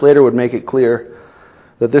 Jesus later would make it clear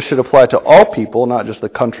that this should apply to all people, not just the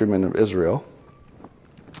countrymen of Israel.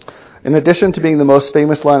 In addition to being the most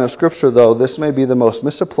famous line of Scripture, though, this may be the most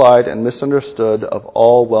misapplied and misunderstood of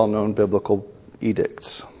all well-known biblical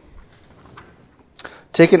edicts.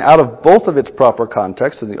 Taken out of both of its proper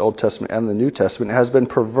contexts in the Old Testament and the New Testament, it has been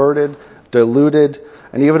perverted, diluted,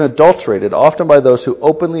 and even adulterated, often by those who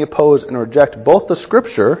openly oppose and reject both the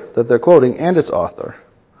Scripture that they're quoting and its author.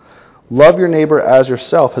 Love your neighbor as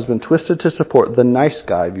yourself has been twisted to support the nice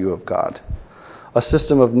guy view of God, a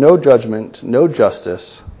system of no judgment, no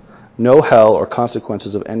justice, no hell or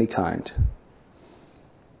consequences of any kind.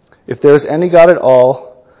 If there is any God at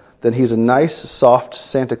all, then he's a nice, soft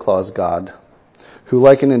Santa Claus God who,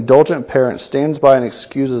 like an indulgent parent, stands by and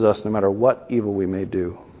excuses us no matter what evil we may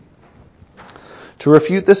do. To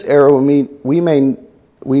refute this error,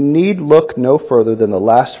 we need look no further than the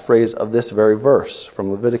last phrase of this very verse from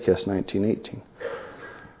Leviticus 19:18.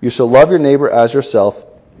 You shall love your neighbor as yourself.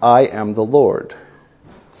 I am the Lord.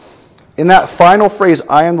 In that final phrase,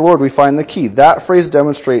 I am the Lord, we find the key. That phrase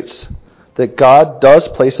demonstrates that God does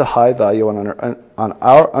place a high value on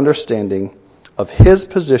our understanding of his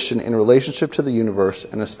position in relationship to the universe,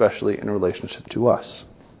 and especially in relationship to us.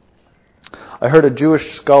 I heard a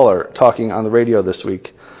Jewish scholar talking on the radio this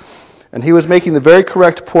week, and he was making the very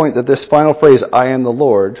correct point that this final phrase, I am the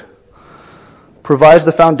Lord, provides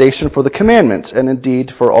the foundation for the commandments, and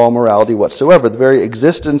indeed for all morality whatsoever. The very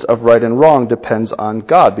existence of right and wrong depends on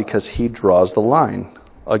God, because he draws the line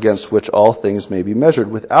against which all things may be measured.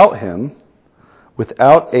 Without him,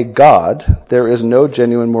 without a God, there is no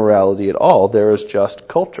genuine morality at all. There is just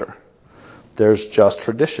culture. There's just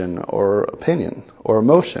tradition or opinion or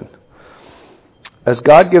emotion. As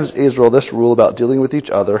God gives Israel this rule about dealing with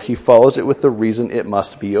each other, he follows it with the reason it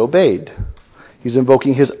must be obeyed. He's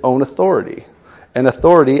invoking his own authority. An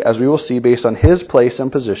authority, as we will see, based on his place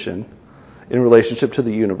and position in relationship to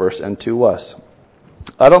the universe and to us.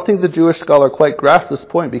 I don't think the Jewish scholar quite grasped this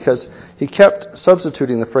point, because he kept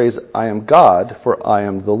substituting the phrase, I am God, for I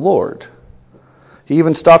am the Lord. He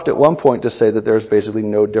even stopped at one point to say that there's basically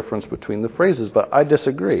no difference between the phrases, but I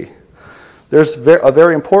disagree. There's a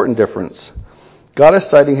very important difference. God is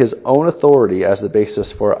citing his own authority as the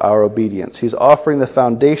basis for our obedience. He's offering the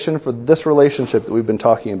foundation for this relationship that we've been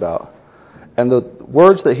talking about. And the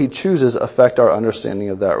words that he chooses affect our understanding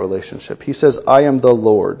of that relationship. He says, I am the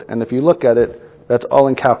Lord. And if you look at it, that's all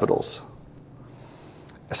in capitals.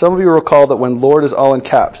 Some of you recall that when Lord is all in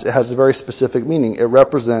caps, it has a very specific meaning. It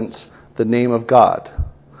represents the name of God,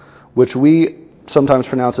 which we sometimes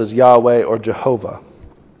pronounce as Yahweh or Jehovah.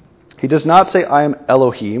 He does not say, I am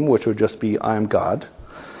Elohim, which would just be, I am God.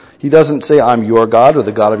 He doesn't say, I'm your God, or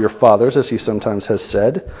the God of your fathers, as he sometimes has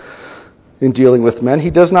said in dealing with men. He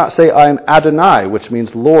does not say, I am Adonai, which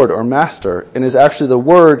means Lord or Master, and is actually the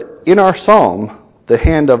word in our psalm, the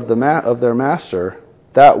hand of their master.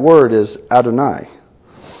 That word is Adonai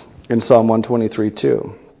in Psalm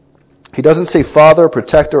 123:2. He doesn't say Father,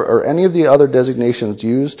 Protector, or any of the other designations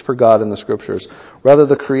used for God in the Scriptures. Rather,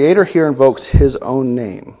 the Creator here invokes his own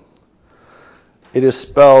name. It is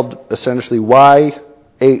spelled essentially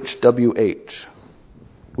YHWH.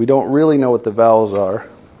 We don't really know what the vowels are.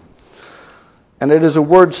 And it is a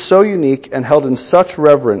word so unique and held in such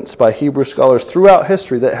reverence by Hebrew scholars throughout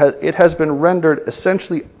history that it has been rendered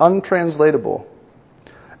essentially untranslatable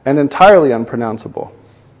and entirely unpronounceable.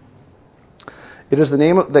 It is the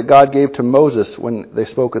name that God gave to Moses when they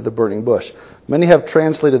spoke at the burning bush. Many have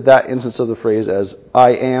translated that instance of the phrase as,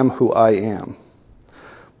 I am who I am.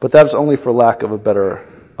 But that is only for lack of a better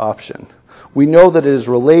option. We know that it is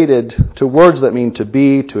related to words that mean to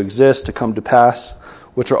be, to exist, to come to pass,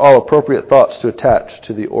 which are all appropriate thoughts to attach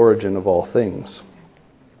to the origin of all things.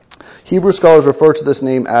 Hebrew scholars refer to this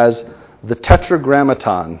name as the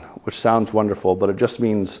Tetragrammaton, which sounds wonderful, but it just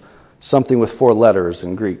means something with 4 letters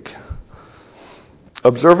in Greek.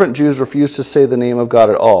 Observant Jews refuse to say the name of God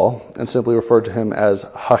at all and simply refer to him as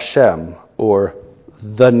Hashem, or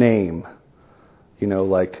the name. You know,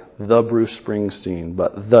 like the Bruce Springsteen,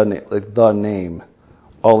 but the name,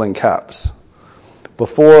 all in caps.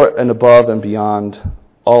 Before and above and beyond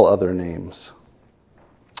all other names.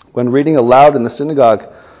 When reading aloud in the synagogue,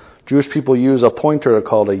 Jewish people use a pointer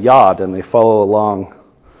called a yod, and they follow along,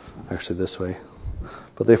 actually this way,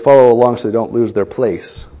 but they follow along so they don't lose their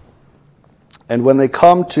place. And when they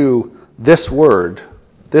come to this word,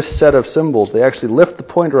 this set of symbols, they actually lift the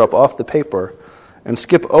pointer up off the paper and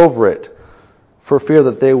skip over it for fear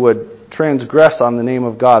that they would transgress on the name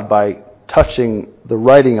of God by touching the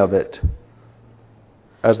writing of it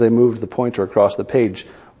as they moved the pointer across the page.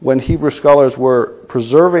 When Hebrew scholars were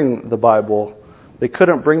preserving the Bible, they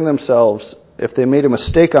couldn't bring themselves, if they made a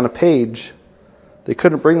mistake on a page, they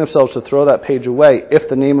couldn't bring themselves to throw that page away if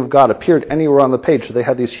the name of God appeared anywhere on the page. So they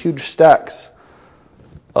had these huge stacks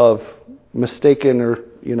of mistaken or,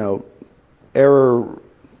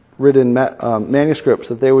 error-ridden manuscripts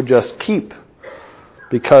that they would just keep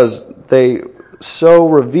because they so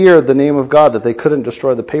revered the name of God that they couldn't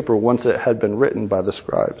destroy the paper once it had been written by the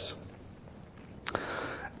scribes.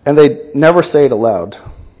 And they never say it aloud.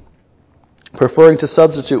 Preferring to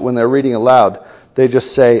substitute when they're reading aloud, they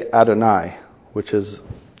just say Adonai, which is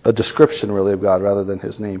a description really of God rather than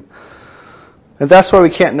his name. And that's why we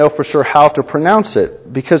can't know for sure how to pronounce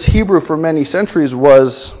it, because Hebrew for many centuries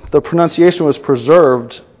the pronunciation was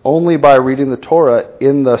preserved only by reading the Torah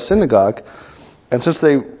in the synagogue. And since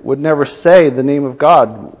they would never say the name of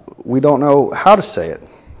God, we don't know how to say it.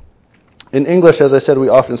 In English, as I said, we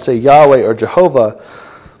often say Yahweh or Jehovah,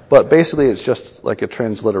 but basically it's just like a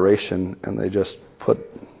transliteration, and they just put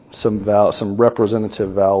some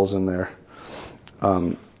representative vowels in there.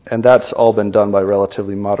 And that's all been done by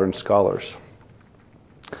relatively modern scholars.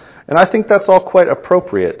 And I think that's all quite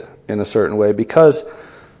appropriate in a certain way, because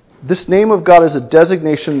this name of God is a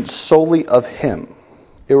designation solely of him.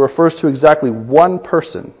 It refers to exactly one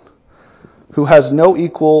person who has no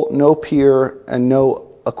equal, no peer, and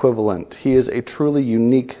no equivalent. He is a truly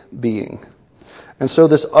unique being. And so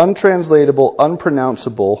this untranslatable,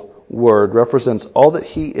 unpronounceable word represents all that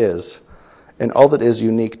he is and all that is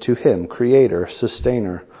unique to him, creator,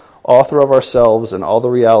 sustainer, author of ourselves and all the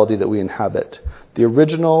reality that we inhabit, the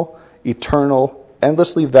original, eternal,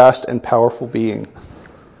 endlessly vast and powerful being.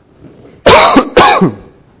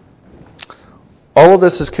 All of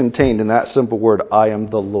this is contained in that simple word, I am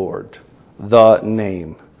the Lord, the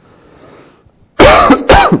name.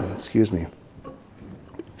 Excuse me.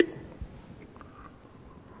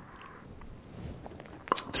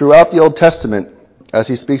 Throughout the Old Testament, as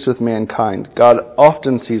he speaks with mankind, God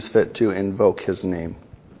often sees fit to invoke his name.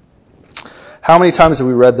 How many times have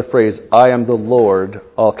we read the phrase, I am the Lord,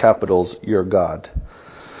 all capitals, your God?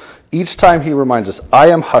 Each time he reminds us, I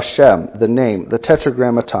am Hashem, the name, the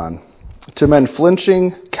Tetragrammaton. To men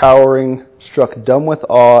flinching, cowering, struck dumb with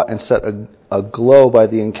awe, and set aglow by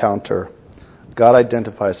the encounter, God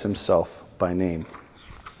identifies himself by name.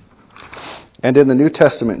 And in the New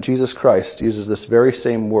Testament, Jesus Christ uses this very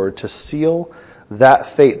same word to seal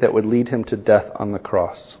that fate that would lead him to death on the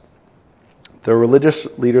cross. The religious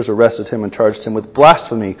leaders arrested him and charged him with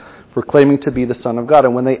blasphemy for claiming to be the Son of God.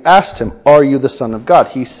 And when they asked him, are you the Son of God?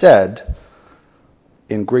 He said,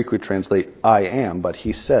 in Greek we translate, I am, but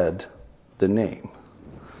he said the name.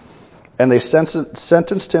 And they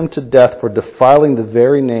sentenced him to death for defiling the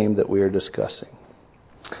very name that we are discussing.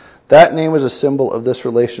 That name is a symbol of this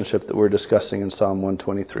relationship that we're discussing in Psalm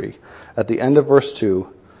 123. At the end of verse 2,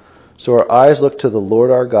 so our eyes look to the Lord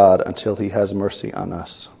our God until he has mercy on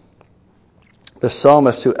us. The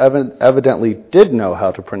psalmist, who evidently did know how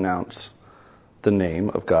to pronounce the name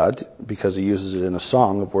of God, because he uses it in a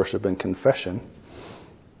song of worship and confession,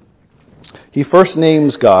 he first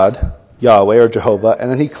names God, Yahweh or Jehovah, and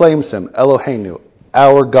then he claims him, Eloheinu,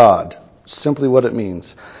 our God, simply what it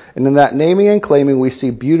means. And in that naming and claiming, we see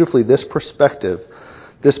beautifully this perspective,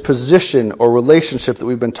 this position or relationship that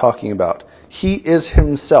we've been talking about. He is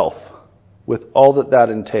himself, with all that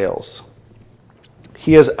entails.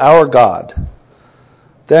 He is our God.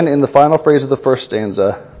 Then in the final phrase of the first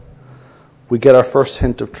stanza, we get our first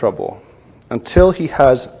hint of trouble. Until he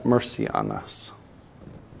has mercy on us.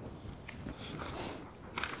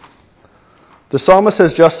 The psalmist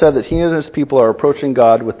has just said that he and his people are approaching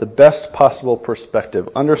God with the best possible perspective,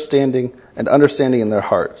 understanding in their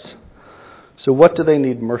hearts. So what do they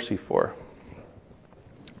need mercy for?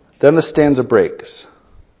 Then the stanza breaks.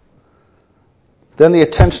 Then the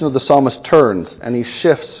attention of the psalmist turns, and he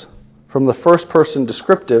shifts from the first person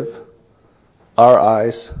descriptive, our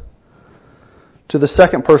eyes, to the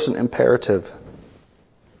second person imperative.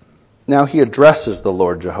 Now he addresses the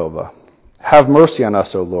Lord Jehovah. Have mercy on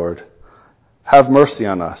us, O Lord. Have mercy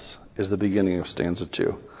on us is the beginning of stanza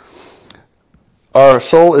 2. Our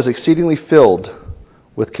soul is exceedingly filled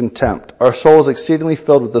with contempt. Our soul is exceedingly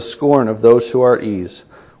filled with the scorn of those who are at ease,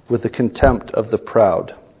 with the contempt of the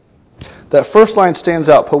proud. That first line stands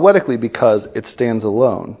out poetically because it stands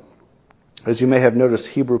alone. As you may have noticed,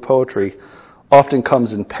 Hebrew poetry often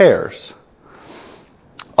comes in pairs.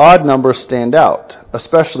 Odd numbers stand out,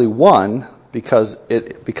 especially 1, because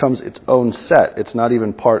it becomes its own set. It's not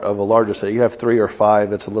even part of a larger set. You have 3 or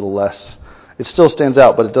 5, it's a little less. It still stands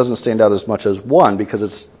out, but it doesn't stand out as much as 1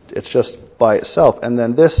 because it's just by itself. And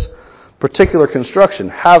then this particular construction,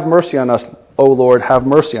 have mercy on us, O Lord, have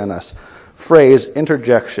mercy on us, phrase,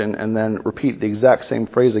 interjection, and then repeat the exact same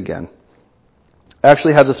phrase again,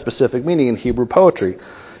 actually has a specific meaning in Hebrew poetry.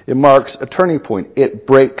 It marks a turning point. It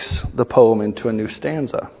breaks the poem into a new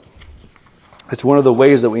stanza. It's one of the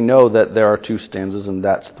ways that we know that there are 2 stanzas, and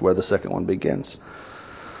that's where the second one begins.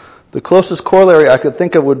 The closest corollary I could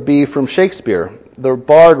think of would be from Shakespeare. The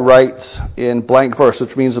bard writes in blank verse,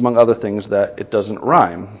 which means, among other things, that it doesn't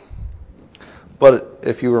rhyme. But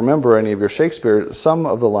if you remember any of your Shakespeare, some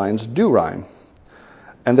of the lines do rhyme.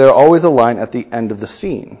 And there's always a line at the end of the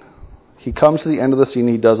scene. He comes to the end of the scene,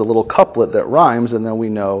 he does a little couplet that rhymes, and then we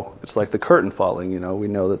know, it's like the curtain falling, we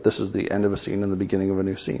know that this is the end of a scene and the beginning of a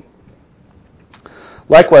new scene.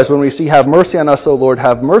 Likewise, when we see, have mercy on us, O Lord,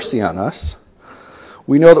 have mercy on us,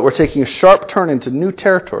 we know that we're taking a sharp turn into new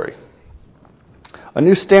territory. A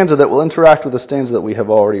new stanza that will interact with the stanza that we have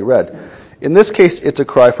already read. In this case, it's a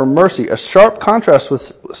cry for mercy, a sharp contrast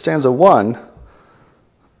with stanza 1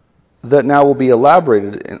 that now will be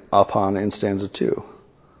elaborated upon in stanza 2.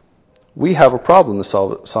 We have a problem,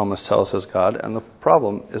 the psalmist tells us, God, and the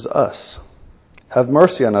problem is us. Have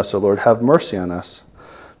mercy on us, O Lord, have mercy on us,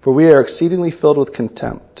 for we are exceedingly filled with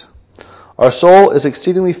contempt. Our soul is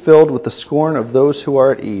exceedingly filled with the scorn of those who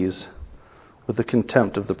are at ease, with the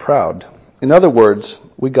contempt of the proud. In other words,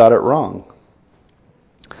 we got it wrong.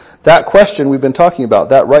 That question we've been talking about,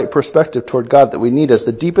 that right perspective toward God that we need as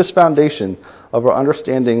the deepest foundation of our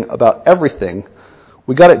understanding about everything,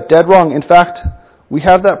 we got it dead wrong. In fact, we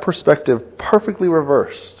have that perspective perfectly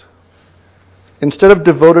reversed. Instead of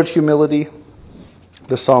devoted humility,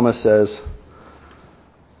 the psalmist says,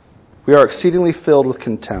 we are exceedingly filled with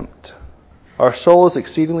contempt. Our soul is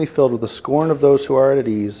exceedingly filled with the scorn of those who are at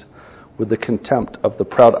ease, with the contempt of the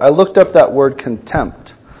proud. I looked up that word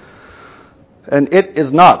contempt, and it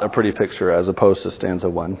is not a pretty picture as opposed to stanza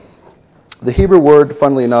 1. The Hebrew word,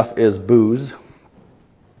 funnily enough, is booz.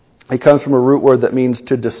 It comes from a root word that means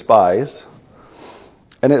to despise,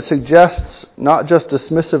 and it suggests not just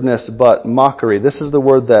dismissiveness, but mockery. This is the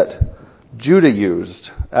word that Judah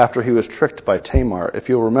used after he was tricked by Tamar. If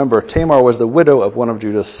you'll remember, Tamar was the widow of one of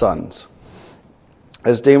Judah's sons.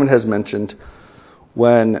 As Damon has mentioned,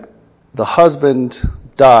 when the husband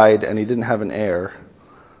died and he didn't have an heir,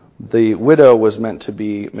 the widow was meant to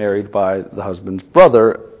be married by the husband's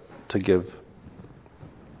brother to give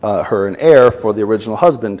her an heir for the original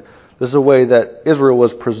husband. This is a way that Israel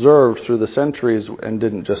was preserved through the centuries and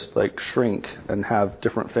didn't just shrink and have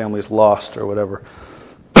different families lost or whatever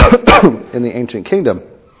in the ancient kingdom.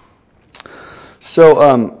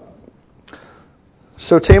 So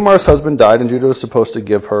Tamar's husband died, and Judah was supposed to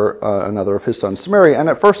give her another of his sons to marry. And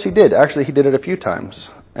at first he did. Actually, he did it a few times.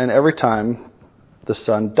 And every time the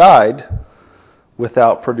son died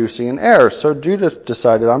without producing an heir. So Judah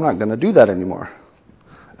decided, I'm not going to do that anymore.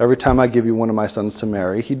 Every time I give you one of my sons to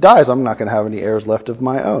marry, he dies. I'm not going to have any heirs left of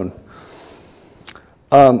my own.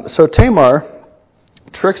 So Tamar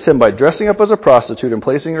tricks him by dressing up as a prostitute and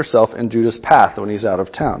placing herself in Judah's path when he's out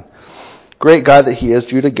of town. Great guy that he is,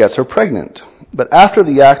 Judah gets her pregnant. But after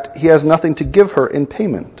the act, he has nothing to give her in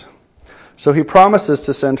payment. So he promises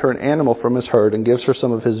to send her an animal from his herd and gives her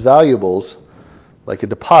some of his valuables, like a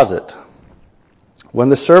deposit. When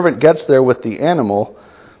the servant gets there with the animal,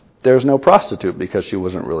 there's no prostitute because she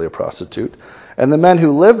wasn't really a prostitute. And the men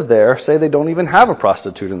who lived there say they don't even have a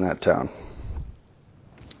prostitute in that town.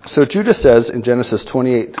 So Judah says in Genesis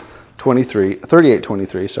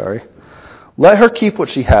 38:23, let her keep what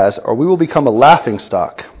she has, or we will become a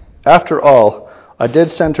laughingstock. After all, I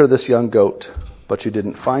did send her this young goat, but you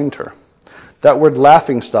didn't find her. That word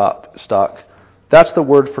laughingstock, that's the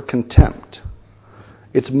word for contempt.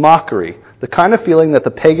 It's mockery, the kind of feeling that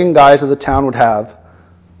the pagan guys of the town would have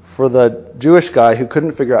for the Jewish guy who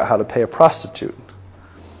couldn't figure out how to pay a prostitute.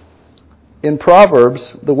 In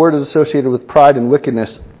Proverbs, the word is associated with pride and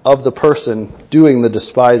wickedness of the person doing the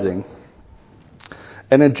despising.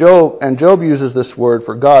 And Job uses this word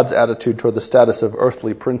for God's attitude toward the status of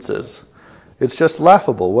earthly princes. It's just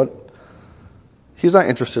laughable. He's not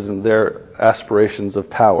interested in their aspirations of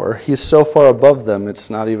power. He's so far above them, it's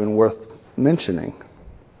not even worth mentioning.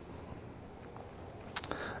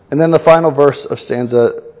 And then the final verse of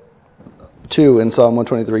stanza 2 in Psalm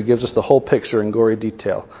 123 gives us the whole picture in gory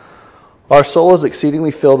detail. Our soul is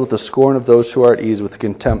exceedingly filled with the scorn of those who are at ease, with the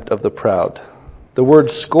contempt of the proud. The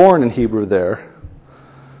word scorn in Hebrew there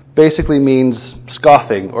basically means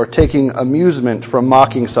scoffing or taking amusement from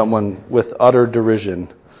mocking someone with utter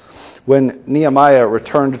derision. When Nehemiah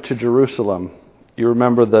returned to Jerusalem, you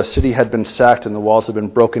remember the city had been sacked and the walls had been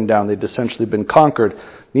broken down. They'd essentially been conquered.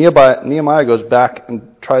 Nehemiah goes back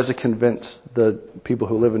and tries to convince the people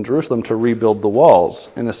who live in Jerusalem to rebuild the walls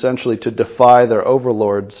and essentially to defy their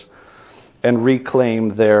overlords and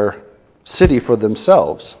reclaim their city for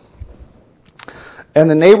themselves. And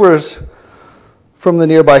the neighbors from the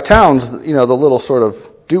nearby towns, the little sort of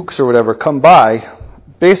dukes or whatever, come by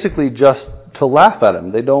basically just to laugh at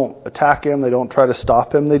him. They don't attack him. They don't try to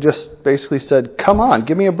stop him. They just basically said, come on,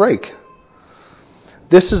 give me a break.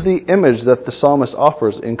 This is the image that the psalmist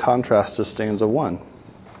offers in contrast to stanza 1.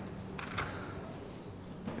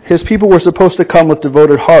 His people were supposed to come with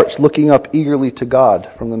devoted hearts, looking up eagerly to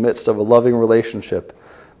God from the midst of a loving relationship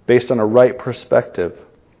based on a right perspective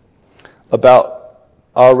about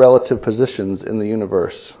our relative positions in the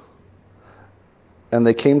universe. And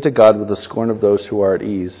they came to God with the scorn of those who are at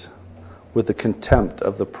ease, with the contempt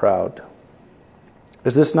of the proud.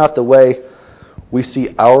 Is this not the way we see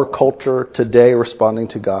our culture today responding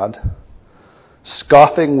to God?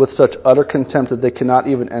 Scoffing with such utter contempt that they cannot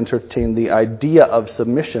even entertain the idea of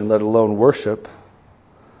submission, let alone worship.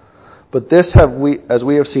 But this, as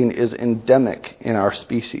we have seen, is endemic in our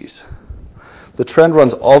species. The trend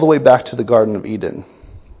runs all the way back to the Garden of Eden.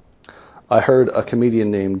 I heard a comedian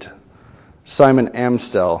named Simon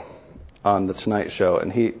Amstel on The Tonight Show,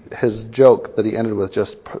 and his joke that he ended with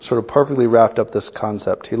just sort of perfectly wrapped up this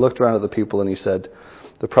concept. He looked around at the people and he said,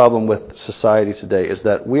 the problem with society today is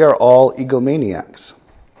that we are all egomaniacs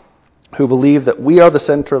who believe that we are the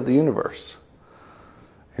center of the universe.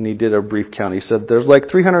 And he did a brief count. He said, there's like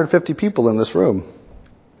 350 people in this room.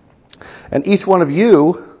 And each one of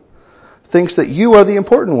you thinks that you are the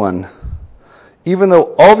important one, even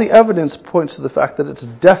though all the evidence points to the fact that it's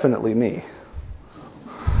definitely me.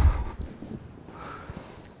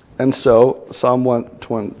 And so Psalm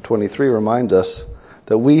 123 reminds us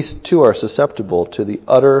that we too are susceptible to the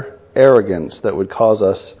utter arrogance that would cause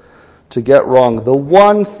us to get wrong the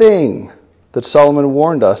one thing that Solomon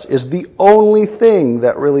warned us is the only thing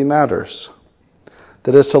that really matters.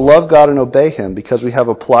 That is to love God and obey Him because we have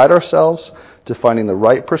applied ourselves to finding the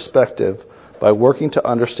right perspective by working to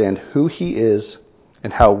understand who He is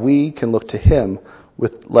and how we can look to Him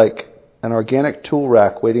with like an organic tool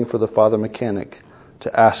rack waiting for the father mechanic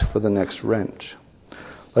to ask for the next wrench.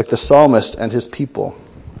 Like the psalmist and his people.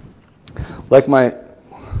 The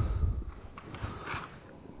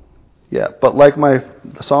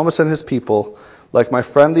psalmist and his people, like my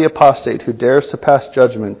friend the apostate who dares to pass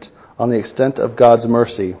judgment on the extent of God's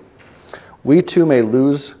mercy, we too may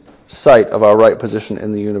lose sight of our right position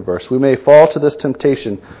in the universe. We may fall to this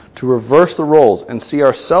temptation to reverse the roles and see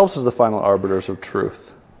ourselves as the final arbiters of truth,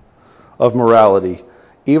 of morality,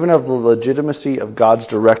 even of the legitimacy of God's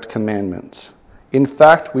direct commandments. In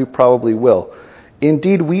fact, we probably will.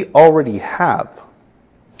 Indeed, we already have.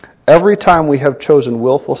 Every time we have chosen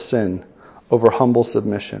willful sin over humble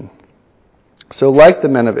submission. So like the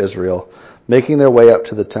men of Israel, making their way up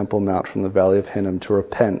to the Temple Mount from the Valley of Hinnom to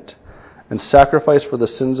repent and sacrifice for the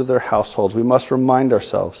sins of their households, we must remind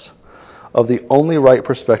ourselves of the only right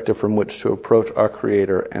perspective from which to approach our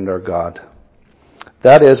Creator and our God.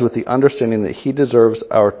 That is, with the understanding that He deserves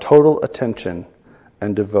our total attention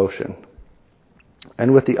and devotion.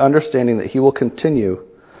 And with the understanding that He will continue,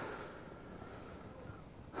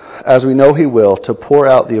 as we know He will, to pour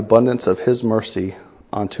out the abundance of His mercy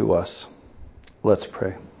onto us. Let's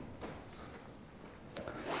pray.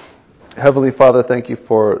 Heavenly Father, thank you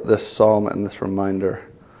for this psalm and this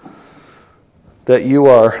reminder that you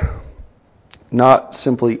are not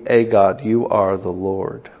simply a God, you are the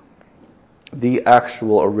Lord, the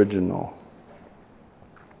actual original.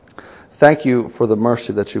 Thank you for the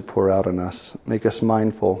mercy that you pour out on us. Make us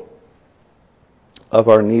mindful of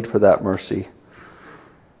our need for that mercy,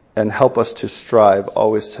 and help us to strive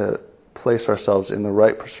always to place ourselves in the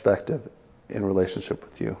right perspective in relationship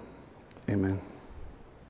with you. Amen.